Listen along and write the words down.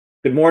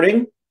Good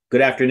morning,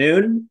 good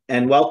afternoon,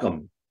 and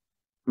welcome.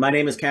 My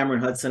name is Cameron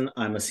Hudson.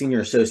 I'm a senior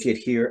associate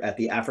here at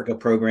the Africa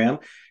program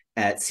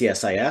at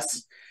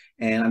CSIS,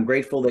 and I'm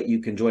grateful that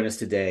you can join us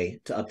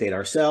today to update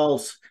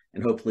ourselves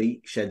and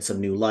hopefully shed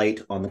some new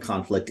light on the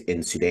conflict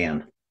in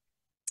Sudan.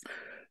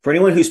 For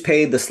anyone who's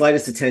paid the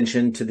slightest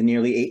attention to the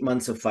nearly 8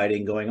 months of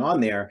fighting going on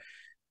there,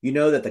 you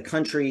know that the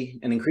country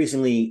and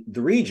increasingly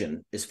the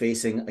region is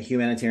facing a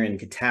humanitarian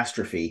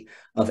catastrophe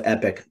of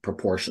epic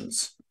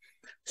proportions.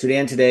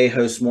 Sudan today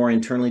hosts more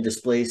internally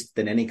displaced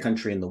than any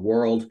country in the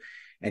world,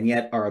 and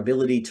yet our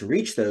ability to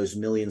reach those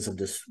millions of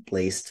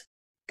displaced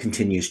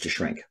continues to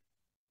shrink.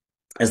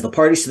 As the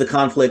parties to the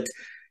conflict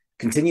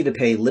continue to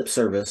pay lip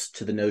service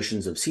to the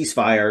notions of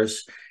ceasefires,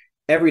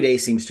 every day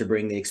seems to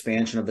bring the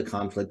expansion of the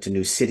conflict to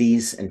new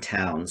cities and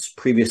towns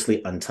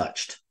previously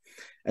untouched,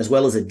 as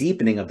well as a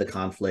deepening of the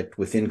conflict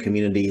within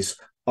communities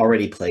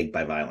already plagued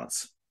by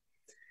violence.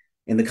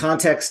 In the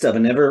context of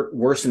an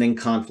ever-worsening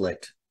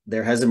conflict,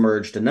 there has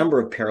emerged a number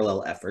of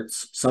parallel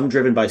efforts, some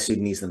driven by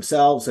Sudanese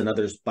themselves and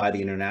others by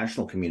the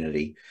international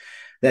community,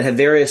 that have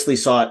variously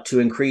sought to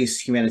increase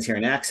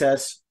humanitarian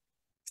access,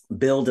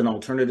 build an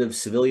alternative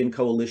civilian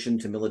coalition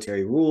to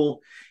military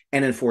rule,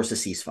 and enforce a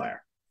ceasefire.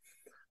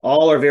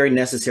 All are very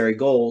necessary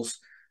goals,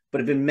 but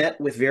have been met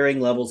with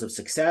varying levels of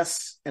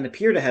success and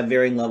appear to have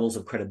varying levels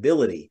of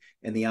credibility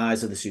in the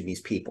eyes of the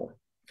Sudanese people.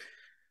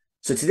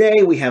 So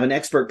today we have an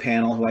expert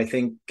panel who I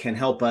think can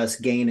help us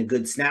gain a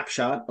good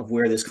snapshot of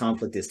where this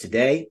conflict is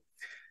today,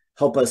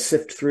 help us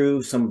sift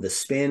through some of the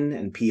spin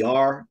and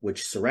PR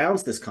which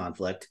surrounds this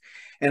conflict,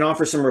 and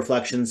offer some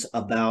reflections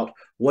about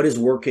what is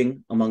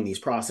working among these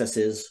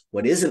processes,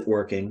 what isn't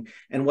working,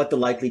 and what the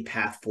likely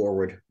path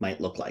forward might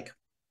look like.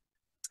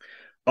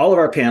 All of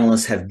our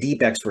panelists have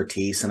deep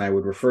expertise, and I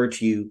would refer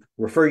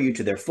you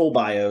to their full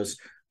bios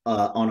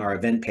on our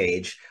event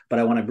page, but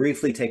I want to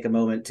briefly take a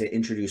moment to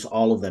introduce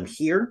all of them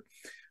here.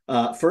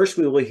 First,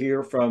 we will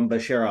hear from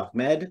Bashar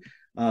Ahmed.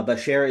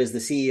 Bashar is the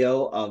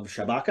CEO of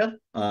Shabaka,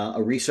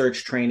 a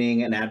research,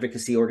 training, and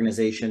advocacy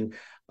organization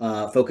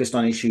focused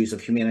on issues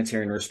of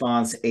humanitarian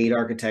response, aid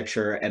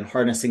architecture, and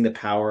harnessing the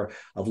power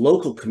of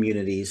local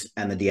communities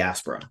and the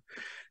diaspora.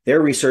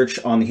 Their research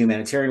on the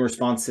humanitarian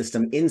response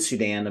system in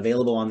Sudan,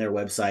 available on their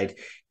website,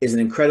 is an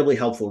incredibly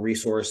helpful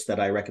resource that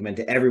I recommend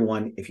to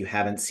everyone if you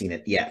haven't seen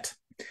it yet.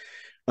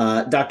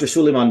 Dr.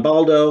 Suleiman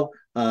Baldo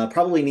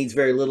probably needs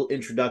very little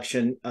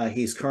introduction.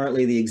 He's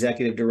currently the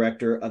executive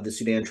director of the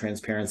Sudan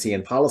Transparency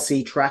and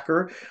Policy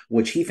Tracker,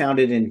 which he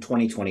founded in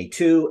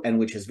 2022 and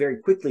which has very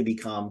quickly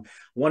become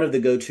one of the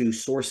go-to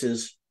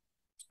sources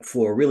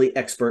for really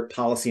expert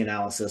policy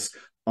analysis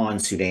on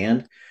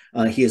Sudan.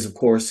 He has, of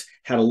course,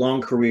 had a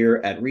long career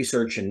at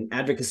research and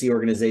advocacy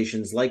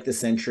organizations like the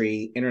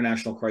Century,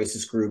 International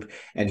Crisis Group,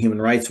 and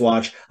Human Rights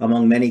Watch,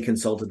 among many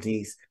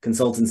consultancies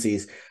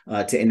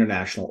to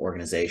international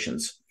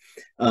organizations.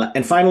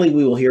 And finally,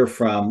 we will hear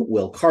from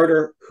Will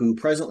Carter, who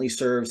presently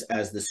serves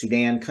as the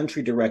Sudan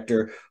Country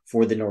Director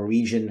for the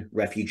Norwegian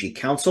Refugee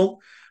Council.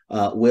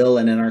 Will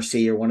and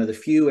NRC are one of the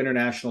few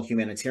international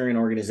humanitarian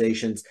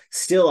organizations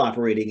still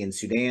operating in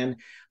Sudan.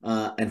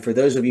 And for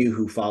those of you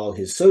who follow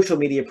his social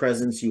media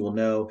presence, you will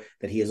know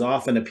that he is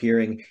often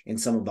appearing in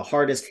some of the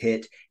hardest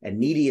hit and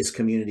neediest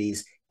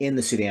communities in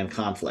the Sudan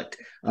conflict.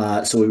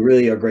 So we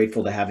really are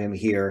grateful to have him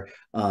here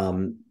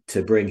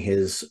to bring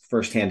his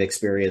firsthand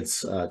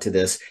experience to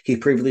this. He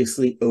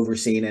previously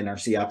overseen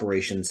NRC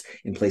operations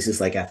in places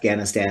like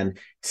Afghanistan,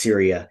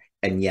 Syria,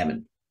 and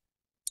Yemen.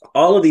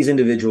 All of these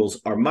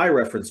individuals are my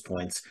reference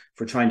points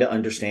for trying to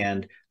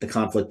understand the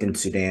conflict in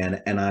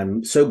Sudan, and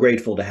I'm so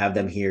grateful to have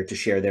them here to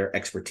share their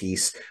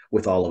expertise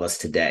with all of us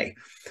today.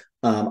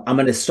 I'm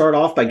going to start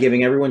off by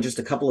giving everyone just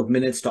a couple of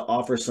minutes to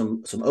offer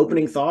some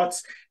opening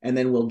thoughts, and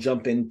then we'll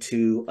jump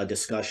into a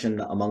discussion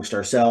amongst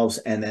ourselves,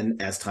 and then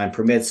as time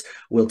permits,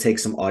 we'll take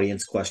some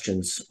audience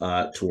questions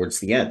towards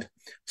the end.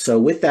 So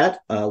with that,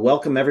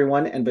 welcome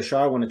everyone, and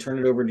Bashar, I want to turn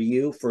it over to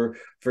you for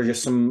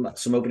just some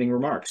opening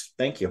remarks.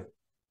 Thank you.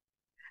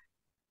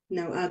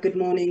 No, good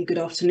morning, good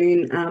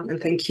afternoon,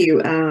 and thank you,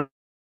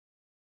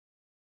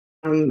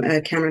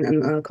 Cameron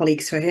and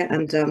colleagues who are here.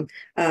 And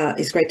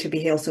it's great to be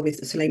here also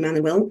with Suleiman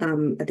and Will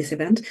at this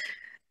event.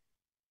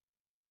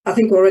 I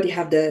think we already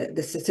have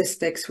the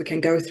statistics. We can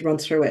run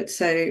through it.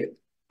 So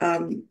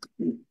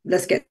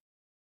let's get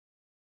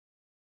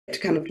to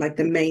kind of like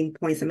the main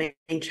points, the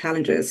main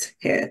challenges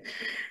here.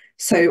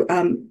 So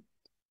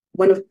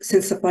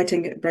since the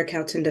fighting broke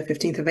out in the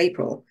 15th of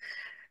April,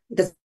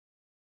 there's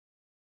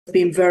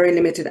been very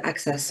limited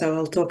access. So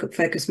I'll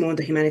focus more on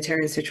the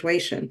humanitarian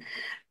situation.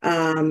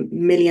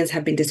 Millions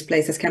have been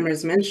displaced, as Cameron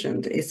has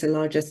mentioned. It's the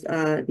largest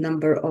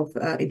number of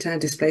internally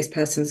displaced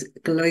persons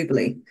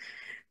globally.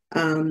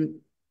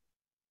 And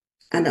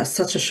that's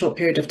such a short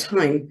period of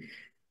time.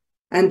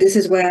 And this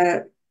is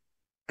where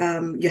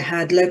you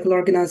had local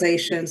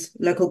organizations,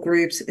 local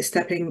groups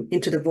stepping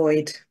into the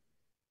void.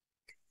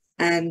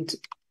 And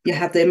you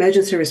have the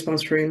emergency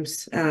response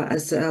rooms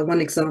as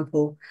one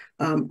example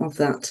of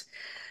that.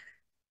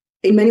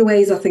 In many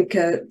ways, I think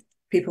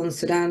people in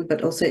Sudan,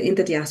 but also in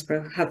the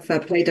diaspora, have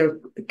played a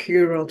key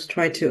role to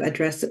try to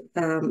address,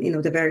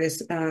 the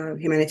various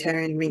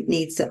humanitarian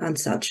needs and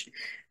such.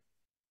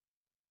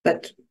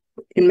 But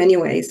in many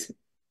ways,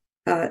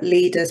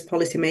 leaders,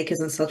 policymakers,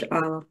 and such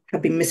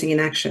have been missing in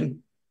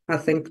action. I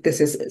think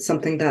this is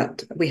something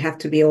that we have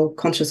to be all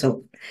conscious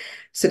of.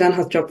 Sudan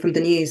has dropped from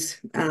the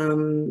news.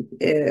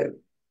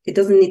 It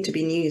doesn't need to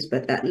be news,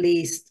 but at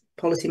least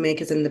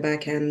policymakers in the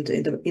back end,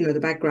 in the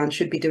background,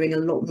 should be doing a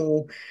lot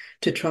more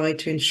to try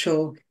to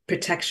ensure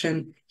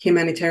protection,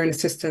 humanitarian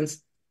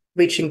assistance,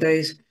 reaching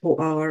those who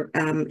are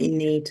in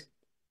need.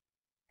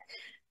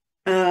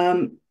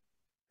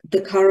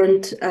 The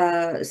current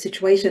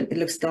situation, it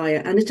looks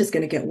dire, and it's just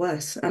going to get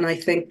worse. And I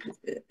think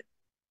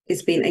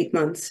it's been 8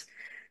 months,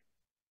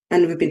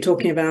 and we've been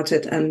talking about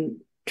it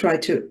and try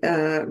to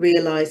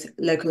realize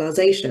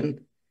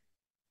localization,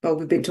 but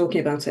we've been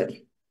talking about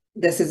it.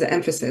 This is the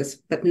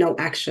emphasis, but no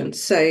action.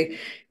 So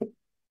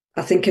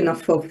I think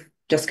enough of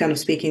just kind of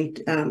speaking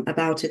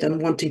about it and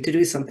wanting to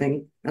do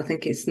something. I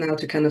think it's now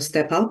to kind of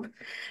step up.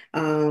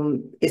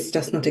 It's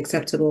just not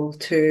acceptable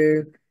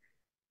to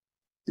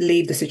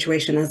leave the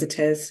situation as it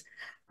is.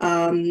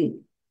 I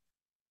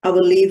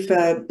will leave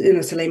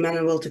Suleiman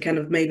and Will to kind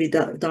of maybe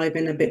dive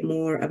in a bit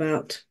more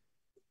about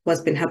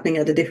what's been happening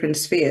at the different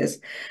spheres.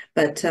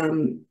 But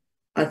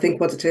I think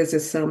what it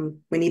is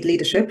we need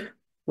leadership.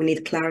 We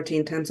need clarity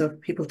in terms of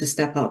people to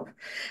step up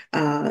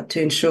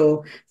to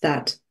ensure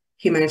that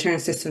humanitarian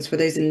assistance for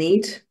those in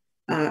need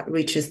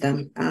reaches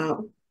them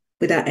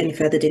without any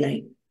further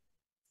delay.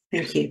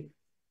 Thank you.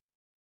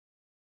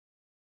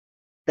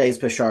 Thanks,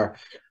 Bashar.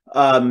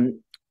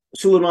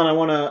 Suleiman, I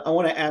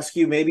want to ask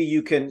you. Maybe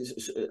you can.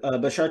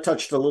 Bashar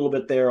touched a little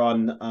bit there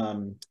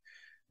on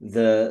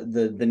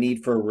the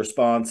need for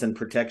response and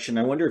protection.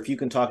 I wonder if you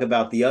can talk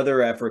about the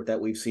other effort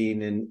that we've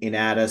seen in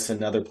Addis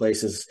and other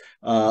places,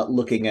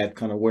 looking at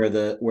kind of where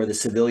the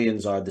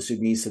civilians are, the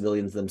Sudanese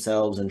civilians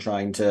themselves, and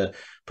trying to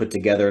put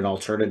together an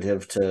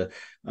alternative to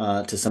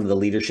some of the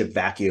leadership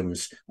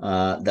vacuums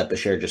that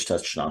Bashar just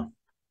touched on.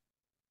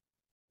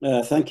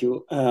 Thank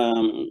you.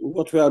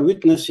 What we are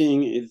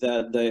witnessing is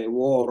that the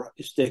war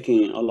is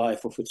taking a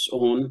life of its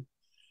own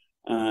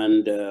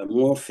and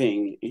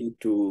morphing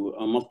into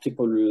a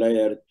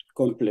multiple-layered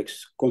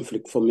complex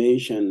conflict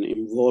formation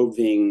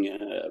involving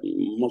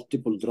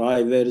multiple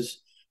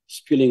drivers,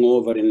 spilling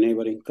over in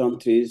neighboring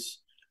countries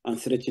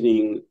and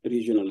threatening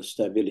regional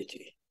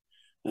stability.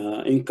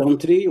 In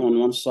country, on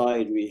one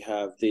side, we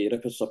have the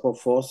rapid support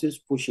forces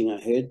pushing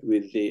ahead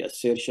with the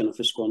assertion of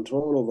its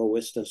control over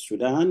Western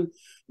Sudan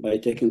by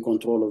taking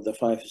control of the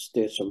 5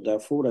 states of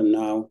Darfur and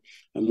now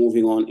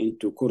moving on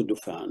into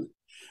Kordofan.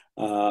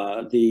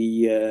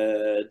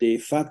 The de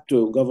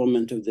facto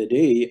government of the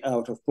day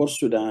out of Port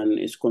Sudan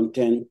is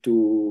content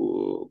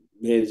to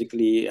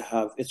basically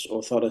have its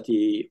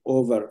authority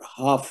over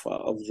half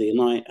of the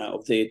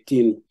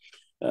 18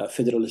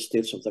 federal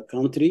states of the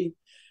country.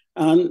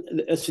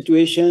 And a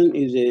situation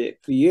is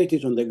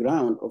created on the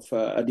ground of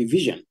a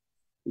division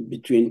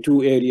between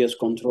 2 areas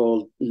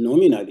controlled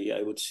nominally,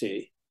 I would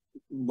say,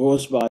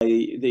 both by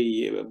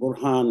the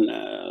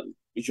Burhan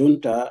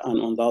junta and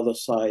on the other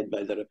side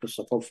by the rapid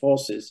support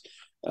forces,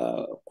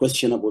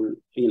 questionable,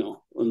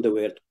 on the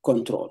word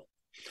control.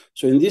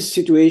 So in this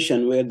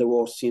situation where the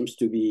war seems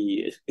to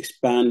be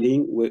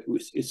expanding,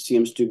 it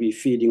seems to be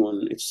feeding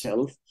on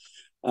itself,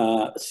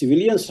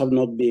 civilians have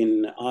not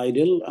been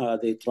idle.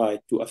 They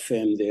tried to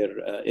affirm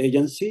their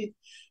agency.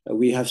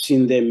 We have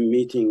seen them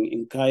meeting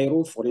in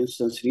Cairo, for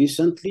instance,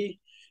 recently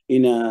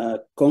in a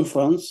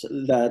conference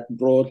that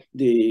brought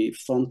the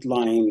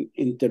frontline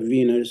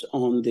interveners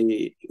on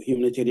the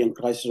humanitarian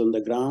crisis on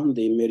the ground,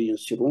 the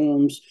emergency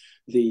rooms,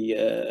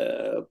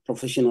 the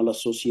professional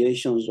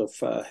associations of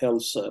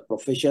health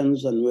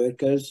professions and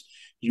workers,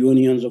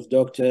 unions of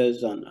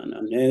doctors and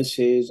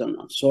nurses and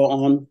so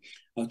on,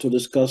 to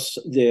discuss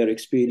their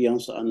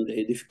experience and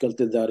the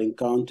difficulties they are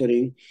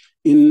encountering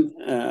in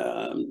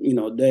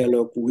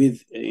dialogue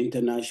with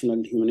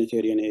international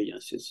humanitarian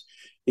agencies.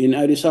 In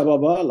Addis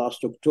Ababa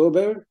last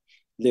October,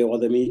 there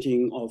was a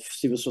meeting of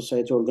civil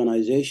society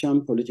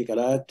organizations, political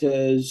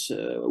actors,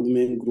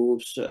 women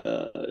groups,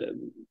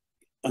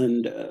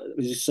 and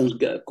resistance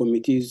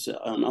committees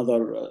and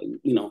other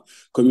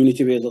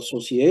community-based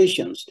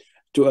associations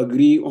to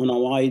agree on a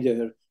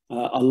wider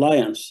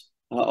alliance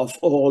of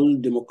all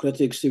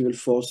democratic civil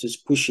forces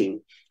pushing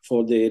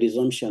for the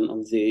resumption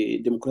of the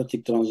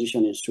democratic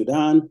transition in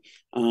Sudan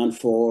and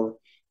for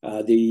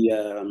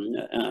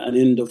an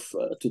end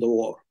to the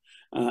war.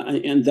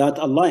 And that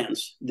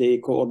alliance, the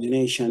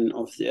coordination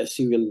of the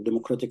civil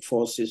democratic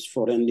forces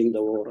for ending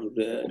the war and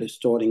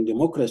restoring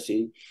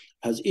democracy,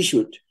 has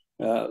issued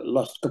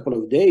last couple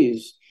of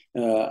days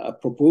a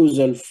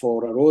proposal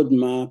for a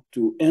roadmap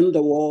to end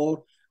the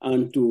war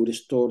and to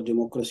restore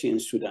democracy in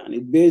Sudan.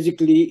 It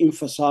basically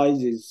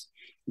emphasizes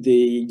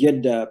the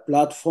Jeddah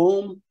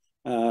platform,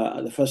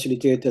 the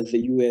facilitator, the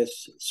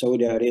US,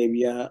 Saudi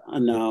Arabia,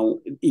 and now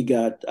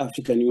IGAD,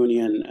 African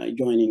Union,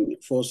 joining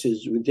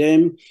forces with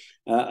them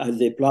as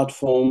the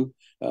platform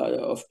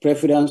of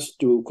preference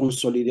to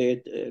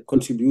consolidate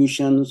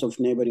contributions of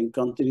neighboring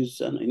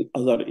countries and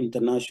other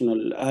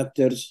international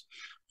actors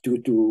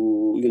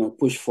to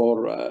push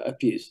for a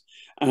peace.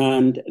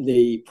 And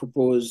they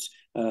propose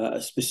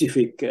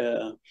specific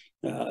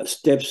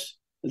steps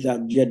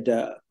that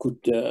Jeddah could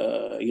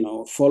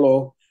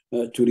follow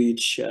to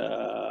reach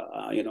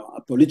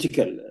a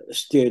political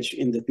stage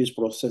in the peace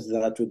process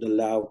that would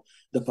allow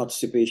the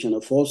participation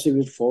of all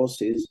civil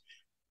forces,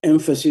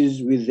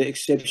 emphasis with the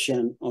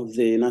exception of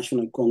the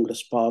National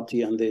Congress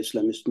Party and the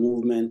Islamist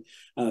movement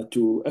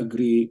to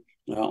agree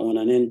on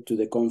an end to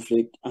the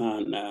conflict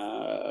and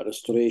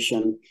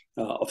restoration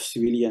of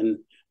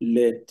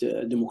civilian-led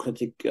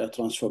democratic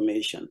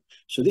transformation.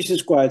 So this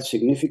is quite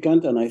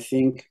significant, and I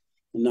think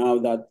now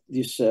that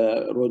this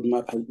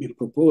roadmap has been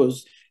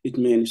proposed, it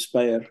may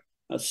inspire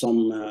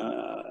some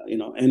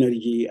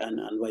energy and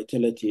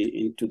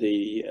vitality into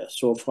the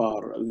so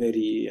far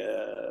very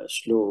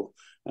slow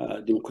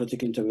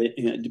diplomatic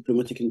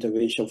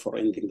intervention for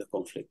ending the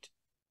conflict.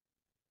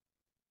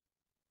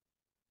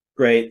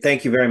 Great.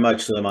 Thank you very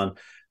much, Suleiman.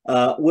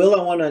 Will,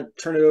 I want to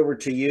turn it over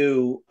to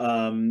you.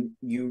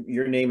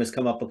 Your name has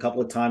come up a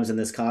couple of times in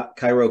this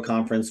Cairo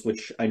conference,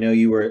 which I know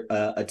you were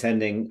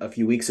attending a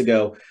few weeks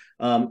ago.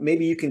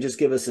 Maybe you can just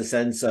give us a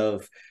sense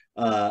of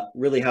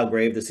really how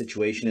grave the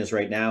situation is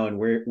right now and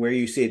where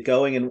you see it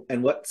going,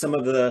 and what some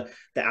of the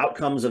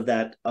outcomes of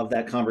that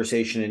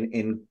conversation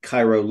in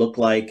Cairo look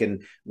like,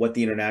 and what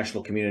the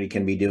international community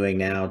can be doing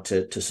now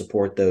to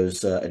support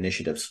those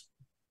initiatives.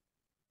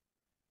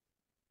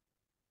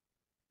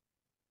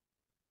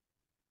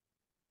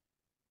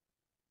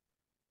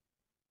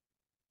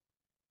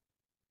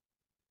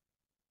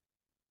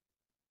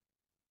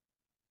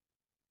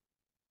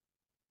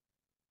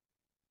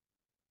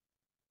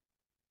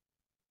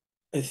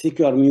 I think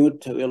you are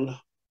mute, Will.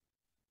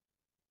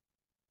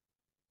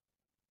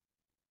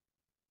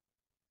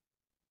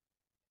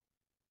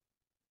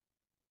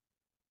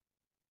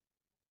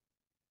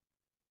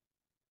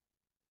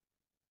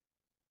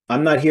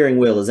 I'm not hearing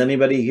Will. Is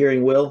anybody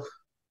hearing Will?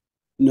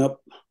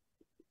 Nope.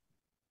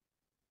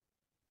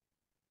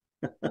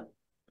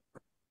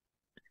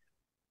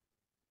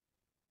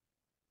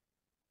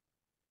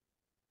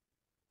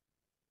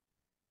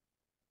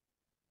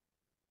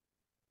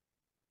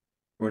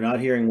 We're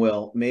not hearing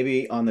Will.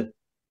 Maybe on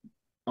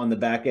the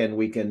back end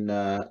we can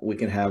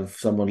have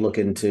someone look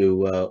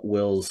into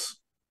Will's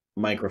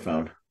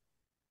microphone.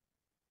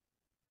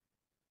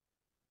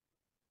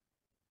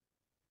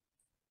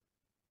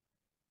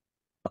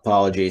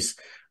 Apologies.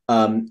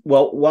 Well,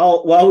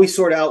 while we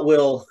sort out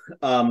Will,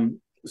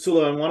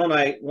 Suleiman,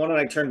 why don't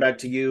I turn back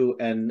to you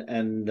and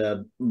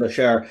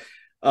Bashar.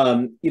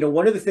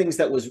 One of the things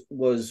that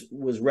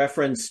was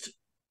referenced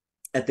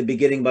at the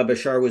beginning by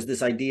Bashar was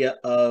this idea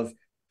of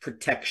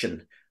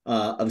protection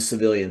of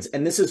civilians,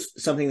 and this is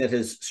something that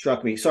has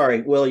struck me.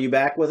 Sorry, Will, are you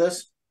back with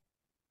us?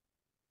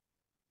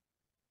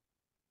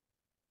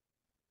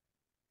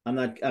 I'm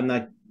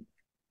not.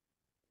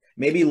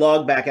 Maybe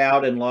log back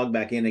out and log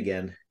back in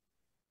again.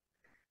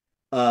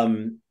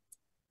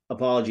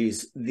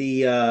 Apologies.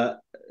 The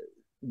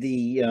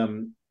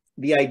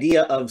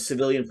idea of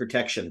civilian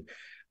protection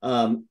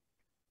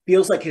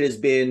feels like it has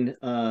been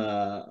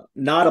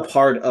not a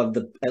part of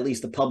at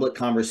least the public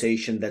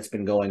conversation that's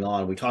been going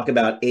on. We talk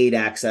about aid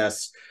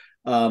access,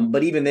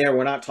 but even there,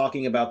 we're not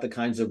talking about the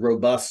kinds of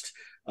robust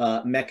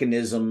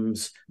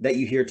mechanisms that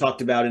you hear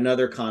talked about in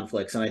other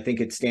conflicts. And I think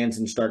it stands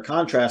in stark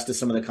contrast to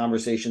some of the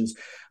conversations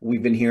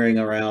we've been hearing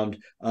around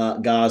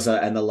Gaza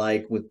and the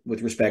like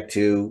with respect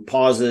to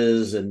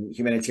pauses and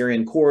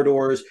humanitarian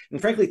corridors, and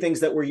frankly,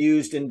 things that were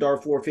used in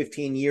Darfur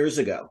 15 years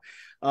ago.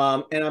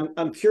 And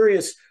I'm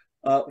curious,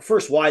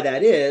 first, why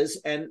that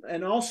is,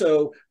 and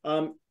also,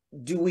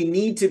 do we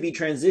need to be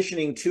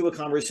transitioning to a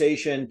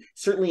conversation,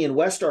 certainly in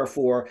West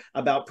Darfur,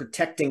 about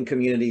protecting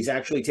communities,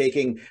 actually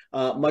taking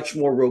much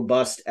more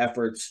robust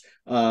efforts,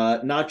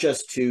 not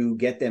just to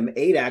get them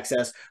aid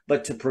access,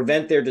 but to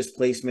prevent their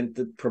displacement,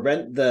 to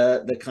prevent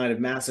the kind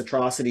of mass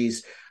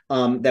atrocities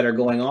that are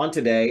going on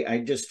today?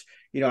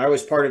 I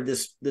was part of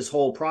this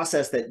whole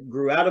process that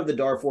grew out of the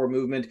Darfur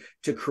movement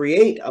to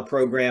create a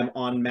program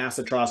on mass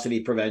atrocity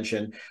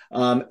prevention.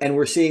 And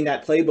we're seeing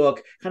that playbook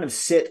kind of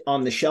sit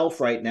on the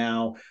shelf right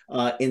now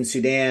in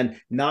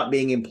Sudan, not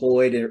being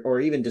employed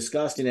or even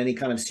discussed in any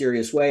kind of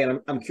serious way.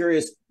 And I'm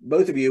curious,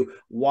 both of you,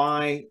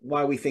 why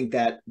we think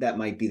that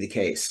might be the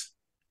case.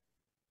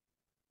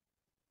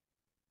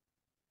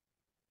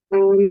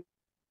 I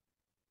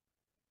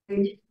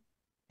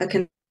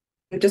can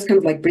just kind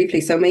of like briefly,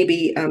 so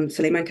maybe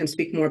Suleiman can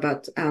speak more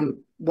about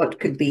what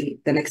could be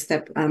the next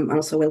step.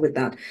 Also Will with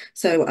that.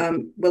 So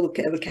we'll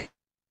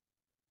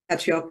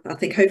catch you up. I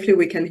think hopefully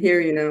we can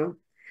hear you now.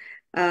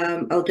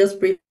 I'll just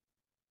briefly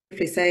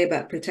say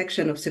about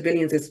protection of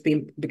civilians has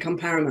become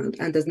paramount,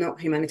 and there's not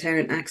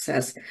humanitarian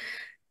access.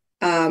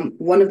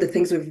 One of the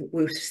things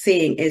we're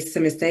seeing is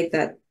the mistake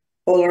that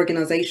all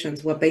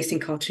organizations were based in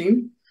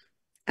Khartoum,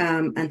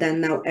 and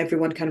then now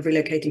everyone kind of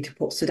relocating to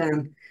Port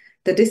Sudan.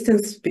 The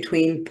distance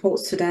between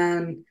Port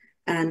Sudan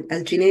And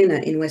Al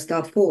Junaina in West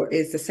Darfur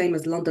is the same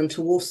as London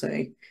to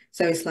Warsaw.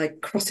 So it's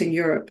like crossing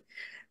Europe.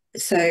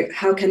 So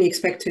how can you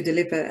expect to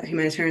deliver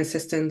humanitarian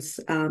assistance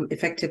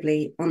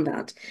effectively on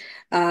that?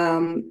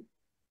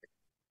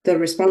 The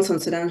response on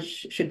Sudan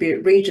should be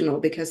regional,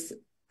 because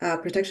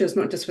protection is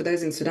not just for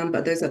those in Sudan,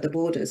 but those at the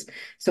borders.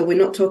 So we're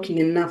not talking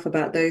enough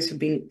about those who've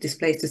been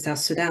displaced to South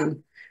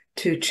Sudan,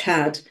 to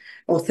Chad,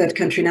 or third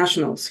country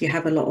nationals. You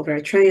have a lot of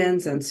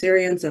Eritreans and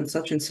Syrians and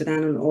such in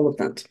Sudan and all of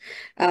that.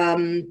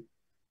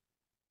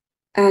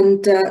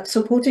 And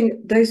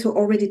supporting those who are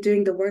already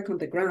doing the work on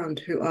the ground,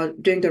 who are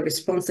doing the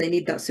response, they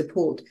need that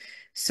support.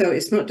 So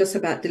it's not just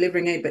about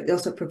delivering aid, but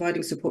also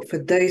providing support for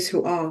those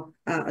who are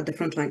at the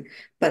front line.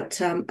 But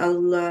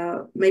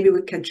maybe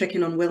we can check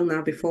in on Will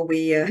now before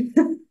we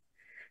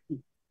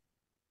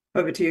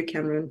over to you,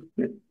 Cameron.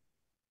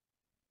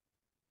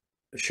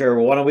 Sure.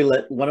 Well, why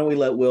don't we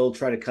let Will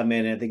try to come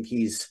in? I think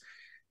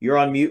you're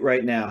on mute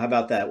right now. How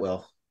about that,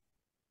 Will?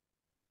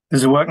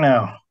 Does it work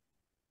now?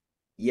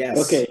 Yes.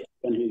 Okay, I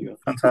can hear you.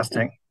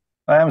 Fantastic.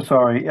 I am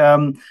sorry.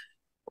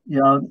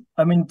 Yeah,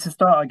 I mean, to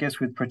start, I guess,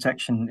 with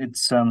protection,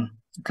 it's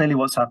clearly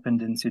what's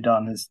happened in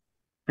Sudan has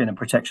been a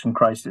protection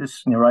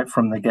crisis. You know, right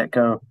from the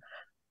get-go,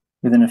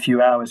 within a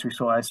few hours, we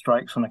saw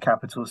airstrikes on the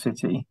capital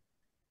city.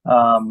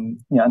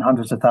 And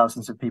hundreds of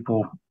thousands of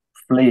people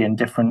flee in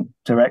different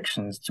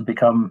directions to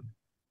become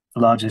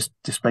the largest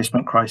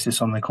displacement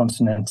crisis on the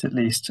continent, at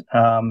least,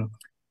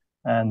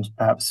 and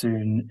perhaps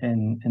soon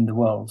in the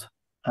world.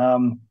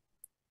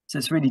 So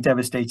it's a really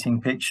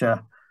devastating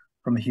picture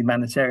from a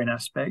humanitarian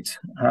aspect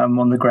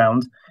on the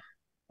ground.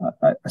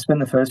 I spent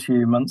the first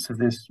few months of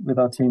this with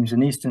our teams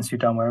in Eastern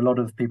Sudan, where a lot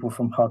of people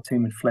from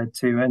Khartoum had fled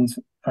to, and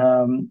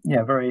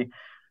very,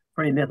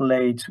 very little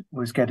aid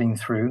was getting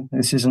through.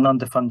 This is an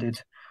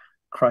underfunded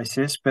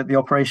crisis, but the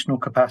operational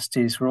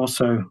capacities were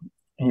also,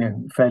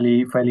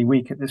 fairly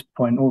weak at this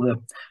point. All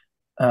the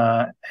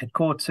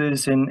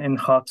headquarters in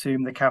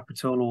Khartoum, the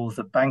capital, all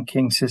the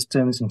banking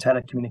systems and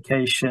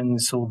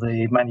telecommunications, all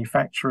the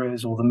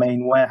manufacturers, all the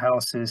main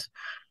warehouses,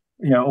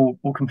 all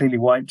completely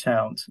wiped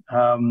out.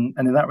 And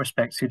in that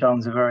respect,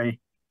 Sudan's a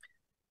very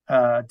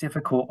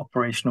difficult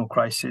operational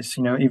crisis.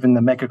 Even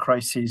the mega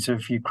crises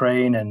of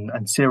Ukraine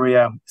and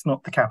Syria, it's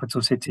not the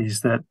capital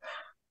cities that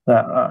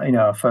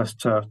are first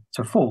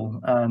to fall,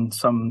 and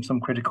some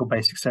critical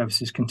basic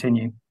services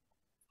continue.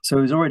 So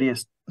it was already a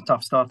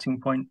tough starting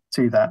point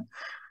to that.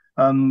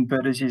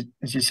 But as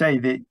you say,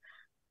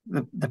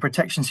 the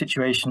protection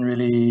situation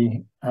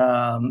really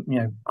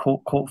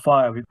caught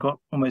fire. We've got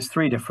almost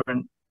 3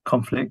 different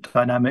conflict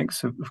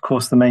dynamics. Of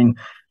course, the main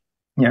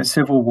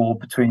civil war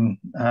between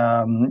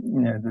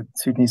the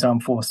Sudanese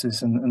armed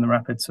forces and the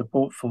rapid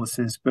support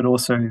forces, but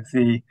also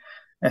the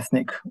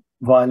ethnic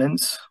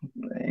violence,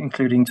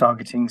 including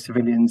targeting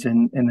civilians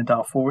in the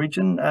Darfur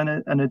region, and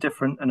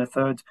a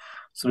third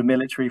sort of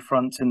military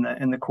front in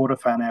the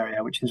Kordofan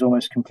area, which is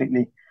almost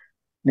completely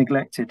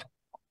neglected.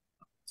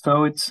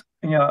 So it's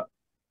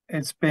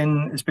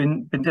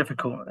been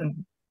difficult,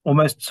 and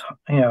almost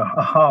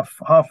a half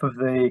of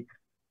the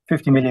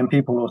 50 million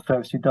people or so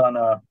of Sudan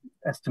are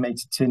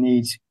estimated to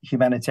need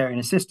humanitarian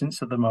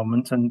assistance at the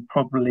moment, and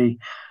probably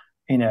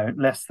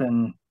less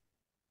than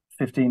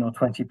 15 or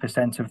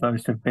 20% of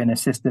those have been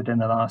assisted in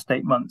the last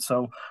 8 months.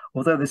 So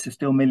although this is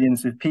still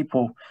millions of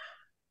people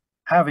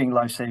having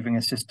life-saving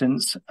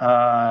assistance,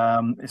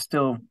 it's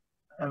still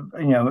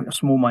a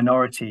small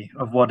minority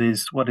of what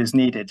is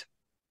needed.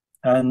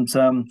 And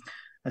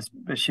as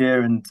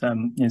Bashir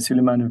and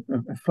Suleiman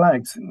have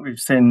flagged, we've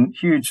seen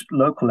huge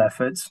local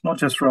efforts, not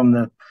just from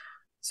the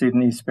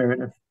Sudanese spirit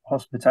of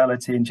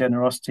hospitality and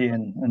generosity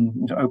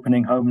and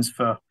opening homes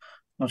for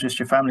not just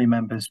your family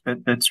members,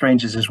 but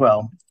strangers as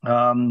well.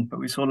 But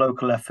we saw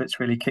local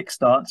efforts really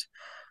kickstart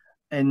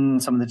in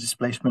some of the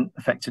displacement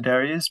affected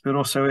areas, but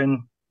also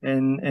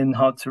in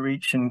hard to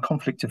reach and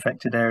conflict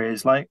affected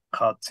areas like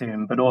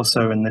Khartoum, but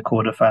also in the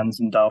Kordofans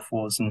and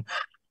Darfurs and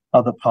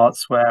other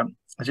parts where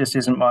there just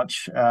isn't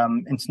much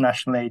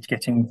international aid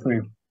getting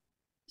through.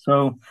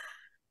 So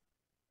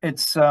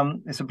it's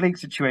a bleak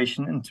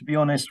situation, and to be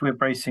honest, we're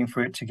bracing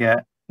for it to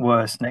get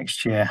worse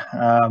next year.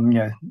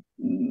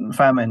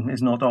 Famine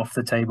is not off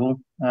the table.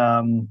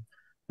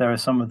 There are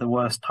some of the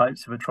worst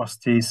types of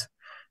atrocities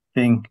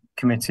being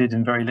committed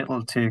and very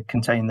little to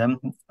contain them,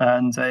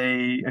 and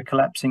a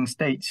collapsing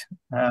state,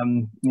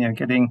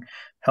 getting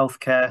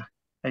healthcare,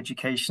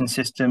 education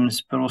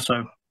systems, but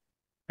also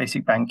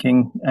basic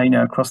banking,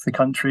 across the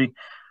country,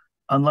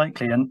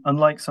 unlikely. And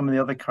unlike some of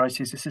the other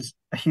crises, this is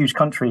a huge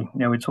country.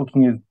 We're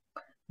talking of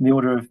the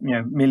order of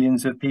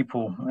millions of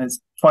people. It's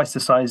twice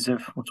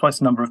the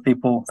number of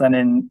people than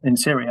in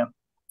Syria.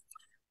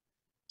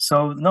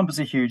 So the numbers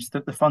are huge,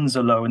 that the funds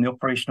are low, and the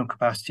operational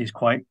capacity is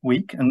quite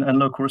weak, and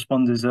local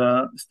responders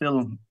are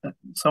still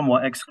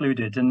somewhat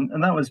excluded.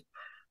 And that was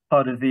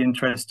part of the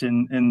interest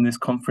in this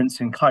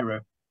conference in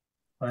Cairo.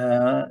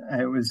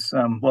 It was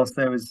whilst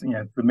there was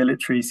the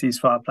military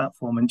ceasefire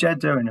platform in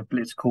Jeddah and a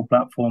political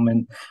platform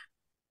in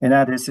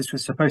Addis, this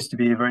was supposed to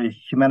be a very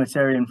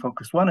humanitarian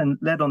focused one, and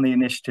led on the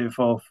initiative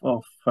of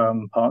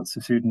parts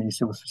of Sudanese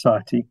civil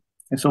society.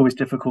 it's always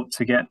difficult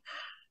to get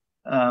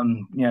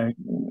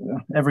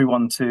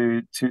everyone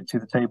to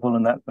the table,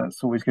 and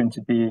that's always going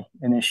to be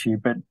an issue.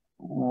 But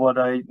what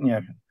I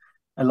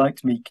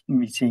liked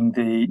meeting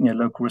the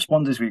local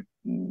responders. We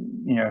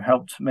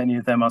helped many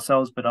of them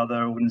ourselves, but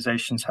other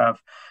organizations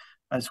have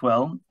as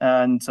well.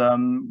 And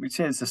we'd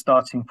say it's a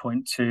starting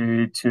point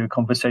to a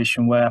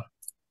conversation where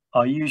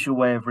our usual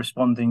way of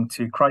responding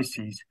to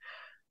crises,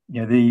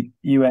 the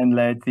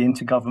UN-led, the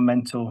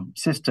intergovernmental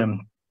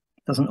system,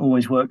 doesn't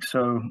always work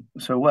so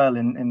well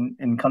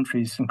in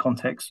countries and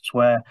contexts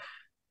where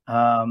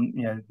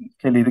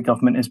clearly the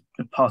government is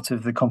part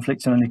of the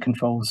conflict and only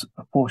controls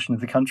a portion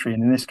of the country,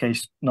 and in this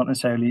case, not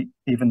necessarily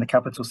even the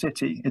capital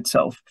city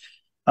itself.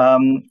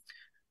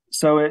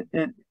 So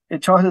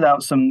it charted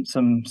out some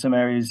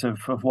areas of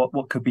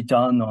what could be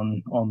done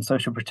on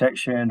social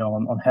protection,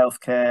 on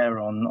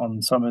healthcare,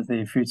 on some of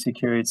the food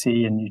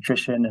security and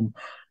nutrition and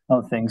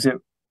other things.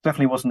 It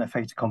definitely wasn't a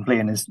fait accompli,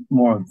 and is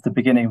more of the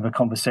beginning of a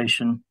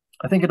conversation.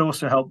 I think it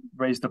also helped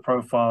raise the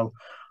profile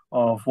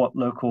of what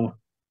local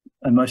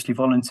and mostly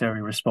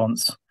voluntary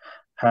response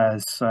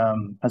has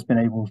been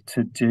able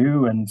to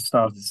do, and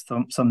started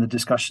some of the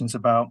discussions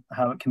about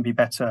how it can be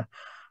better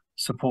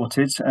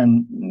supported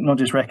and not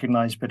just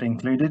recognized but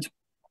included.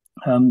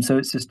 So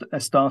it's just a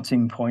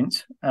starting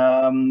point.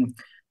 We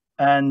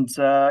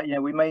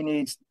may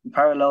need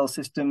parallel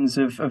systems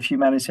of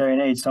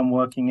humanitarian aid, some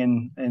working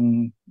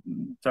in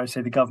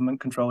the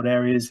government-controlled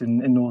areas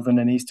in northern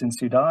and eastern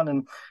Sudan,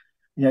 and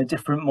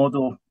different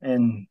model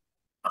in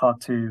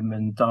Khartoum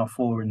and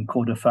Darfur and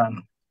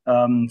Kordofan.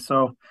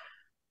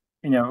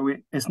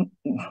 It's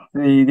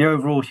the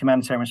overall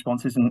humanitarian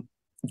response isn't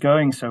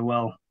going so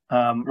well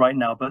right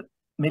now, but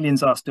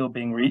millions are still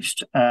being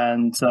reached,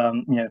 and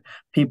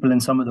people in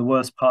some of the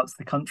worst parts of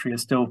the country are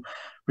still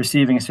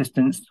receiving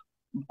assistance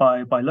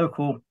by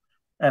local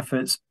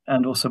efforts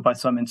and also by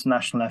some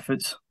international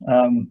efforts.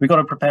 We've got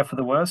to prepare for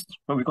the worst,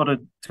 but we've got to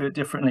do it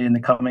differently in the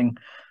coming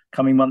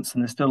months,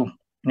 and there's still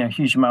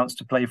huge amounts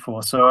to play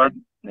for. So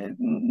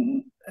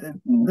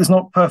it's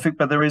not perfect,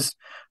 but there is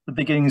the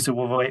beginnings of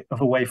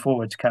a way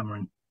forward,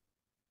 Cameron.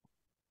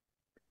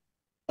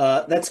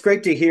 That's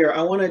great to hear.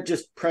 I want to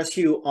just press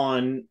you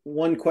on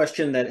one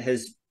question that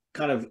has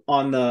kind of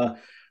on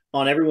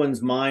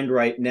everyone's mind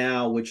right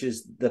now, which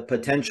is the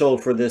potential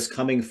for this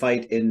coming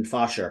fight in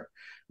Fasher.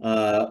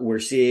 We're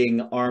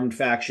seeing armed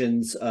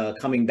factions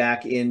coming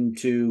back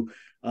into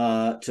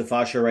to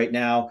Fasher right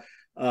now.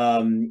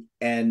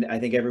 And I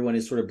think everyone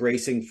is sort of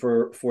bracing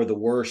for the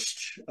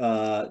worst,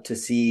 to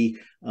see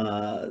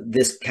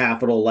this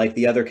capital, like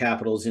the other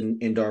capitals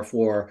in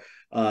Darfur,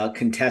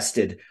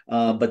 contested,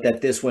 but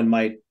that this one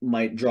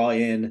might draw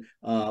in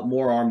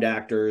more armed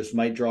actors,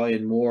 might draw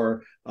in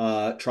more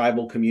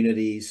tribal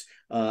communities,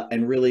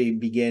 and really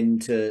begin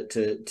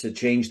to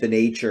change the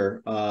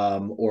nature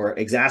or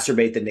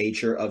exacerbate the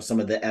nature of some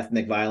of the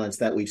ethnic violence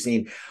that we've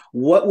seen.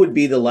 What would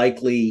be the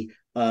likely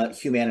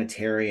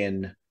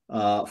humanitarian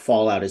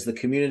fallout? Is the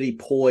community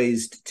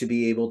poised to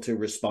be able to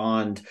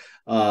respond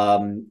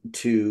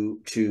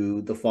to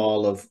the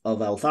fall of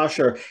Al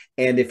Fasher?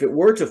 And if it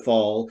were to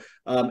fall,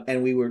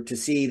 and we were to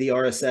see the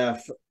RSF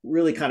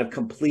really kind of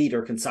complete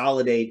or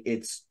consolidate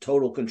its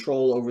total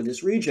control over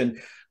this region,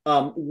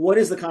 what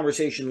is the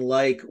conversation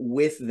like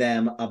with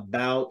them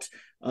about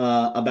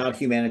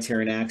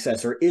humanitarian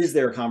access, or is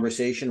there a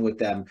conversation with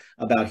them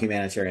about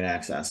humanitarian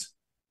access?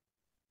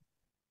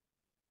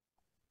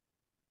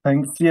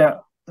 Thanks. Yeah.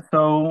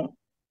 So,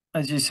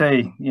 as you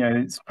say,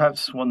 it's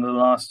perhaps one of the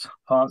last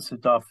parts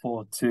of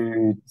Darfur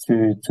to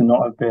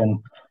not have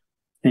been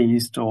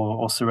seized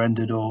or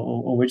surrendered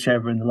or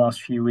whichever in the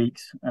last few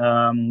weeks,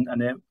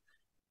 and it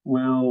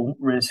will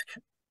risk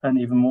an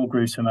even more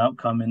gruesome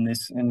outcome in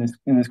this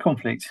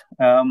conflict.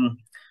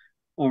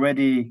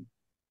 Already,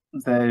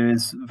 there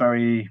is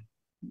very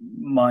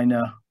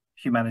minor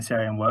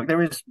humanitarian work.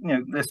 There is,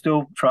 there's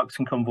still trucks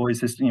and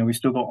convoys. We've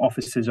still got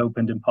offices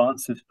opened in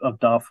parts of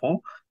Darfur.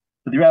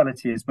 But the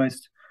reality is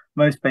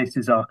most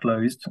bases are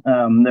closed.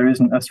 There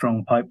isn't a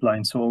strong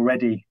pipeline, so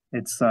already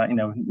it's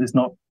there's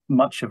not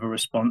much of a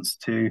response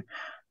to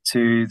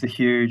the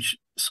huge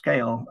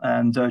scale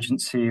and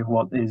urgency of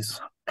what is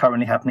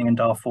currently happening in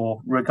Darfur,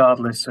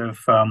 regardless of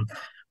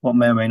what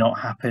may or may not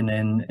happen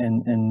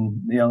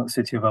in the other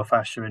city of Al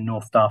Fasher in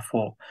North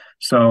Darfur.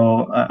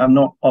 So I'm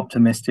not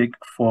optimistic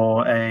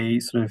for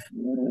a sort of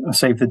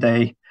save the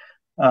day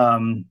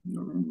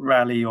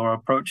rally or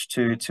approach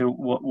to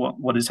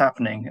what is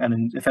happening,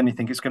 and if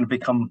anything, it's going to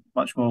become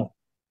much more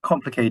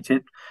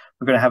complicated.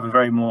 We're going to have a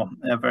very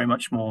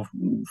much more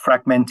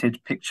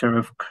fragmented picture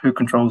of who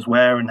controls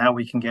where and how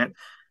we can get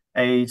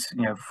aid,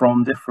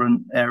 from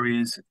different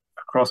areas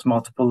across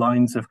multiple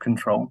lines of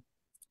control.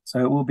 So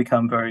it will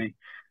become very,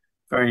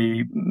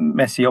 very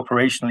messy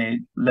operationally,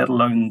 let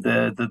alone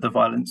the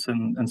violence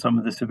and some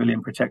of the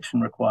civilian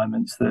protection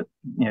requirements that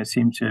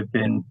seem to have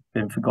been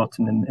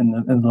forgotten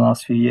in the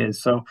last few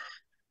years. So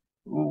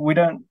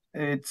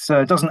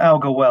it doesn't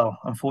augur well,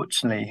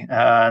 unfortunately,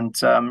 and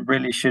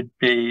really should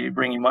be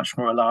ringing much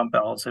more alarm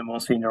bells in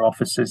more senior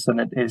officers than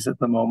it is at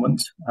the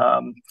moment.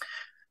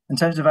 In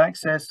terms of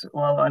access,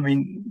 well, I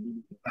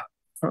mean,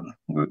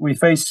 we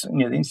face, the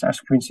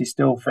international community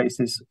still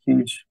faces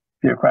huge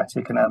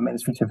bureaucratic and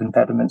administrative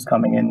impediments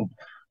coming in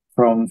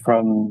from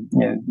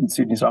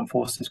Sudanese armed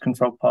forces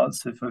controlled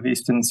parts of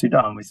eastern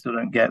Sudan. We still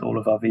don't get all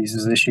of our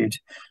visas issued.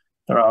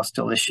 There are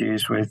still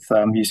issues with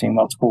using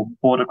multiple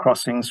border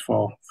crossings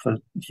for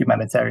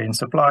humanitarian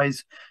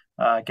supplies,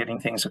 getting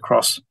things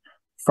across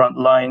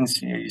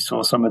frontlines. You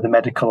saw some of the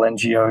medical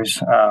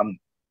NGOs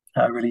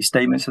release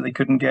statements that they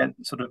couldn't get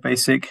sort of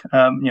basic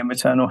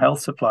maternal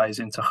health supplies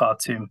into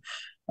Khartoum.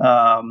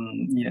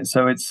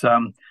 So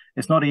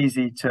it's not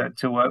easy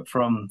to work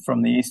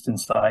from the eastern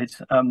side.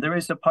 There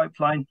is a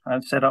pipeline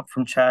set up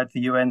from Chad.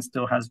 The UN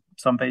still has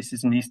some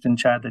bases in eastern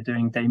Chad. They're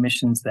doing day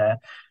missions there.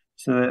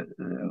 So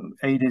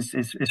aid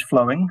is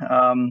flowing.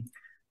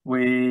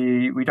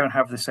 We don't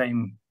have the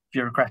same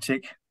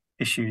bureaucratic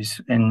issues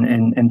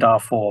in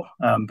Darfur,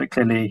 but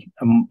clearly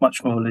a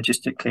much more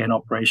logistically and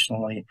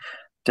operationally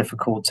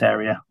difficult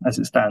area as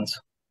it stands.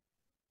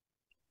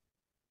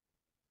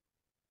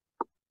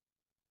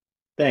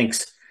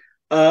 Thanks.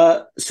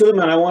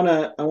 Suleiman, I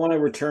want to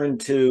return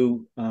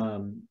to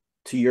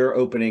your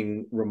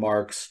opening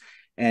remarks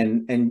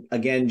and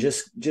again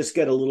just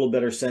get a little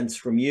better sense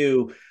from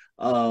you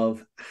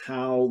of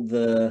how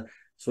the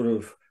sort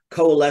of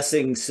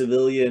coalescing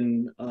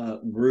civilian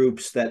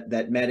groups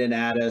that met in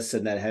Addis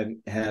and that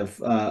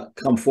have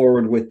come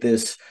forward with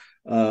this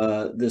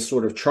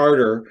sort of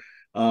charter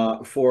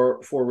for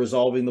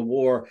resolving the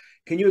war.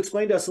 Can you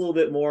explain to us a little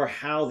bit more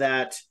how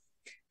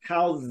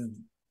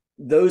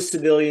those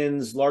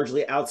civilians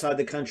largely outside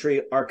the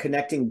country are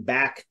connecting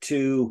back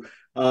to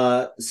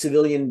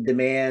civilian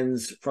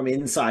demands from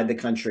inside the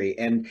country?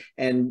 And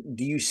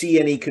do you see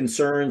any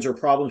concerns or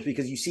problems?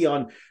 Because you see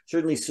on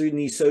certainly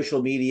Sudanese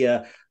social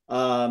media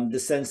the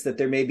sense that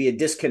there may be a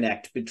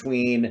disconnect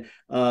between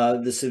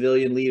the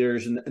civilian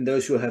leaders and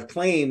those who have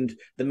claimed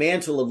the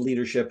mantle of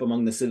leadership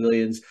among the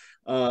civilians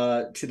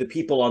to the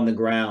people on the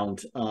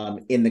ground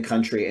in the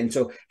country. And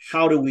so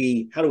how do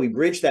we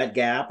bridge that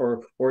gap,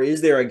 or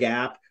is there a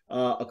gap,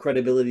 a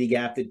credibility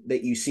gap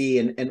that you see,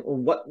 and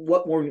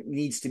what more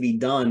needs to be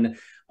done?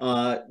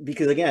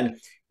 Because again,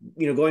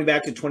 going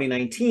back to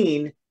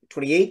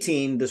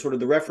 2018, the sort of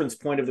the reference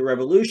point of the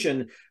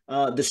revolution,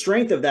 the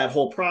strength of that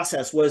whole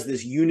process was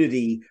this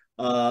unity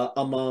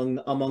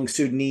among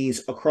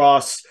Sudanese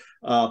across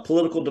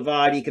political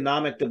divide,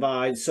 economic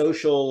divide,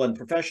 social and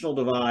professional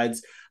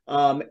divides.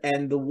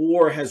 And the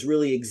war has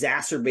really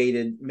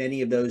exacerbated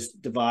many of those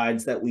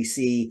divides that we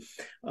see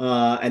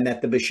and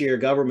that the Bashir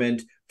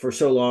government for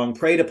so long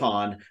preyed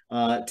upon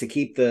to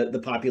keep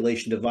the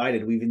population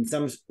divided. We've in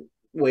some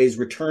ways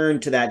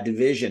returned to that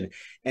division.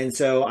 And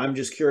so I'm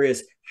just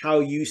curious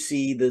how you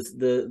see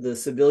the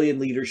civilian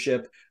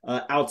leadership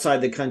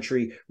outside the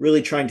country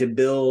really trying to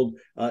build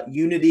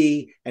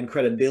unity and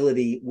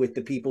credibility with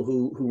the people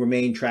who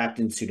remain trapped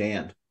in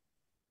Sudan.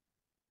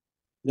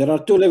 There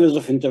are two levels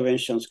of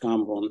interventions,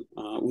 Cameron.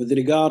 With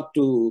regard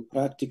to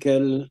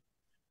practical,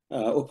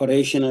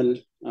 operational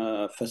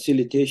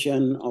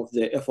facilitation of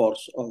the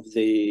efforts of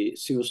the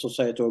civil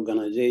society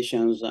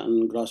organizations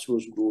and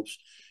grassroots groups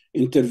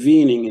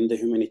intervening in the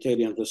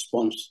humanitarian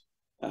response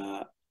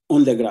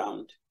on the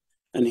ground.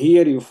 And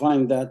here you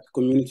find that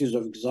communities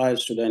of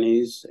exiled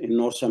Sudanese in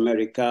North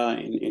America,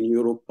 in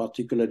Europe,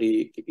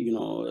 particularly,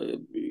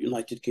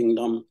 United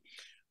Kingdom,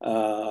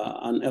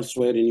 and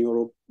elsewhere in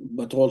Europe,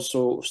 but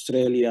also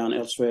Australia and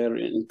elsewhere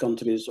in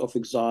countries of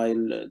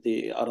exile,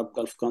 the Arab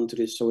Gulf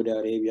countries, Saudi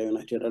Arabia,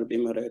 United Arab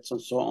Emirates,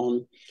 and so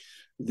on.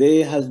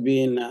 There has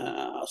been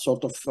a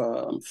sort of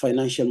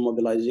financial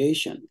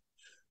mobilization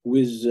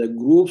with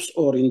groups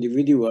or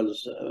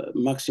individuals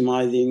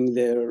maximizing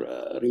their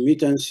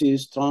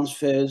remittances,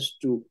 transfers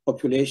to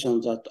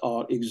populations that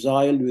are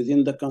exiled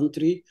within the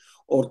country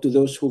or to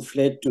those who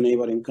fled to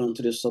neighboring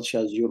countries such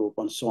as Europe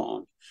and so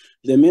on.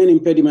 The main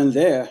impediment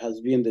there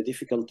has been the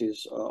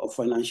difficulties of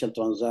financial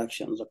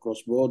transactions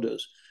across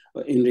borders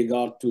in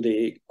regard to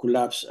the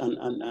collapse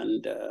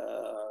and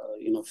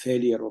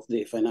failure of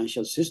the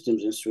financial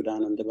systems in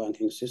Sudan and the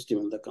banking system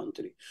in the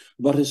country.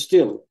 But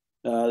still,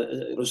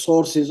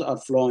 resources are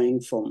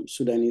flowing from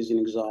Sudanese in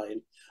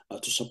exile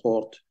to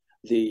support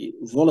the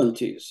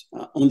volunteers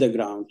on the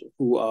ground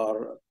who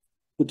are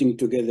putting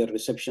together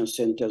reception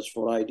centers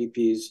for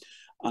IDPs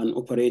and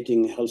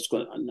operating health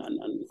and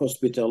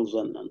hospitals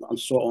and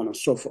so on and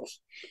so forth.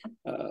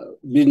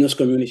 Business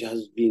community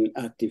has been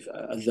active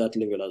at that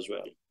level as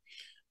well.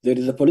 There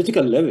is a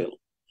political level,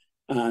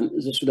 and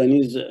the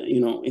Sudanese,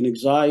 in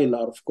exile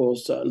are, of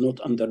course,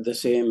 not under the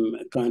same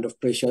kind of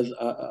pressures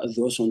as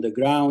those on the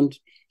ground.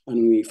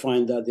 And we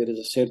find that there is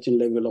a certain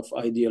level of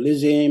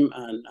idealism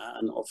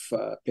and of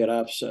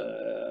perhaps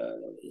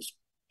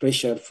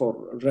pressure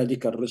for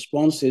radical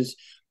responses,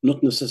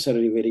 not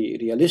necessarily very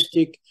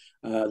realistic,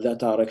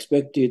 that are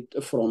expected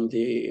from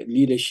the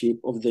leadership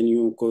of the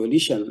new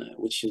coalition,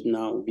 which is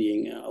now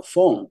being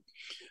formed.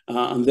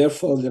 And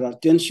therefore, there are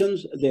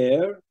tensions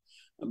there.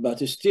 But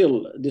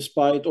still,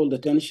 despite all the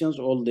tensions,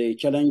 all the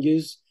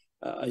challenges,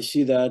 I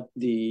see that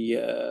the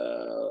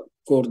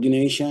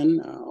coordination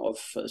of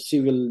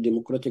civil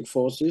democratic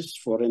forces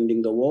for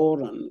ending the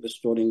war and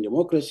restoring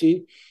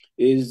democracy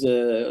is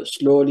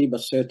slowly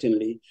but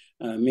certainly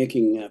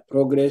making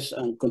progress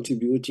and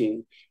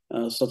contributing,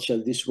 such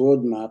as this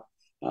roadmap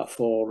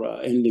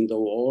for ending the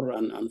war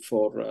and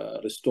for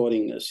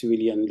restoring a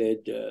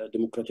civilian-led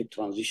democratic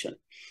transition.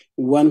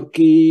 One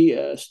key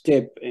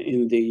step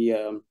in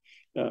the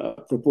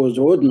proposed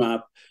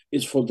roadmap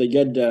is for the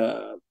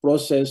Jeddah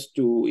process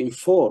to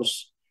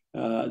enforce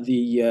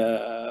the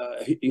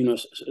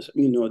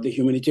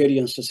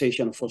humanitarian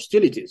cessation of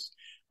hostilities.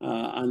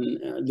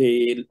 And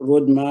the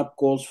roadmap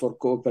calls for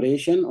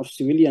cooperation of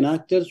civilian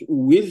actors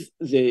with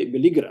the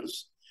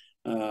belligerents,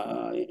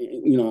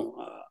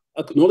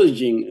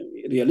 acknowledging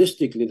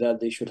realistically that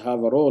they should have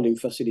a role in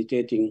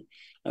facilitating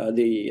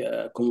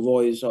the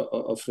convoys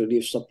of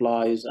relief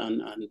supplies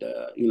and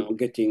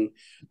getting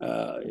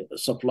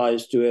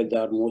supplies to it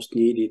that are most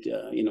needed,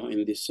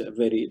 in this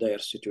very dire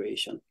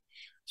situation.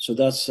 So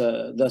that's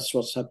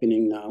what's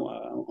happening now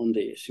on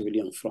the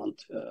civilian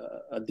front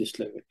at this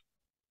level.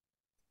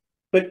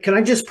 But can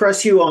I just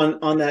press you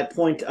on that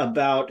point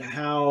about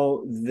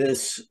how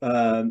this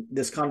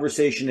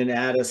conversation in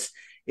Addis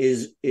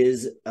is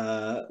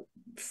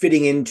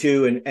fitting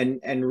into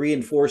and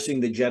reinforcing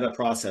the Jeddah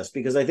process?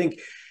 Because I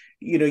think,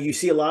 you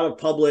see a lot of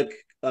public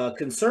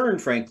concern,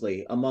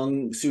 frankly,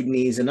 among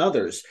Sudanese and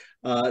others,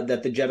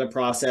 that the Jeddah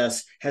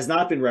process has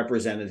not been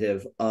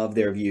representative of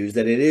their views,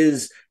 that it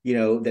is,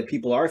 that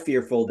people are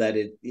fearful that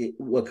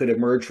what could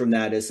emerge from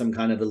that is some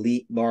kind of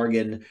elite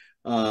bargain.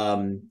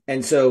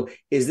 And so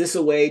is this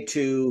a way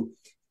to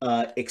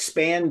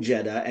expand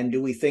Jeddah? And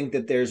do we think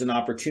that there's an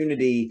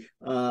opportunity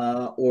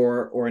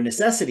or a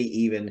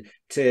necessity even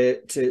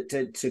to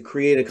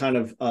create a kind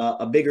of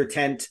a bigger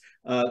tent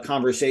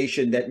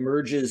conversation that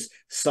merges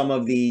some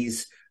of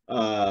these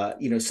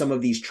some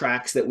of these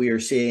tracks that we are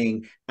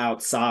seeing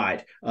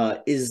outside?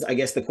 I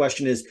guess the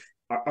question is,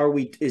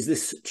 is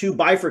this too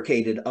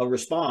bifurcated a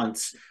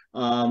response,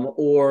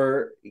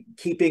 or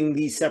keeping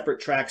these separate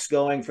tracks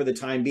going for the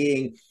time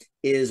being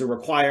is a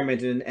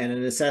requirement and a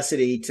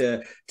necessity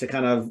to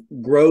kind of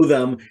grow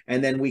them,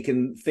 and then we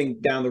can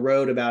think down the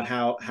road about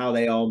how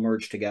they all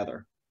merge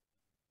together?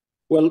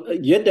 Well,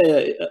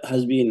 Jeddah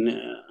has been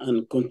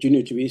and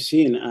continue to be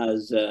seen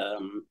as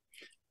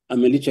a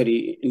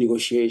military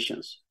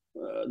negotiations,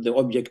 the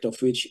object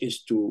of which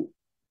is to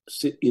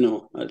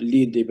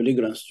lead the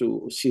belligerents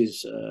to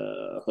cease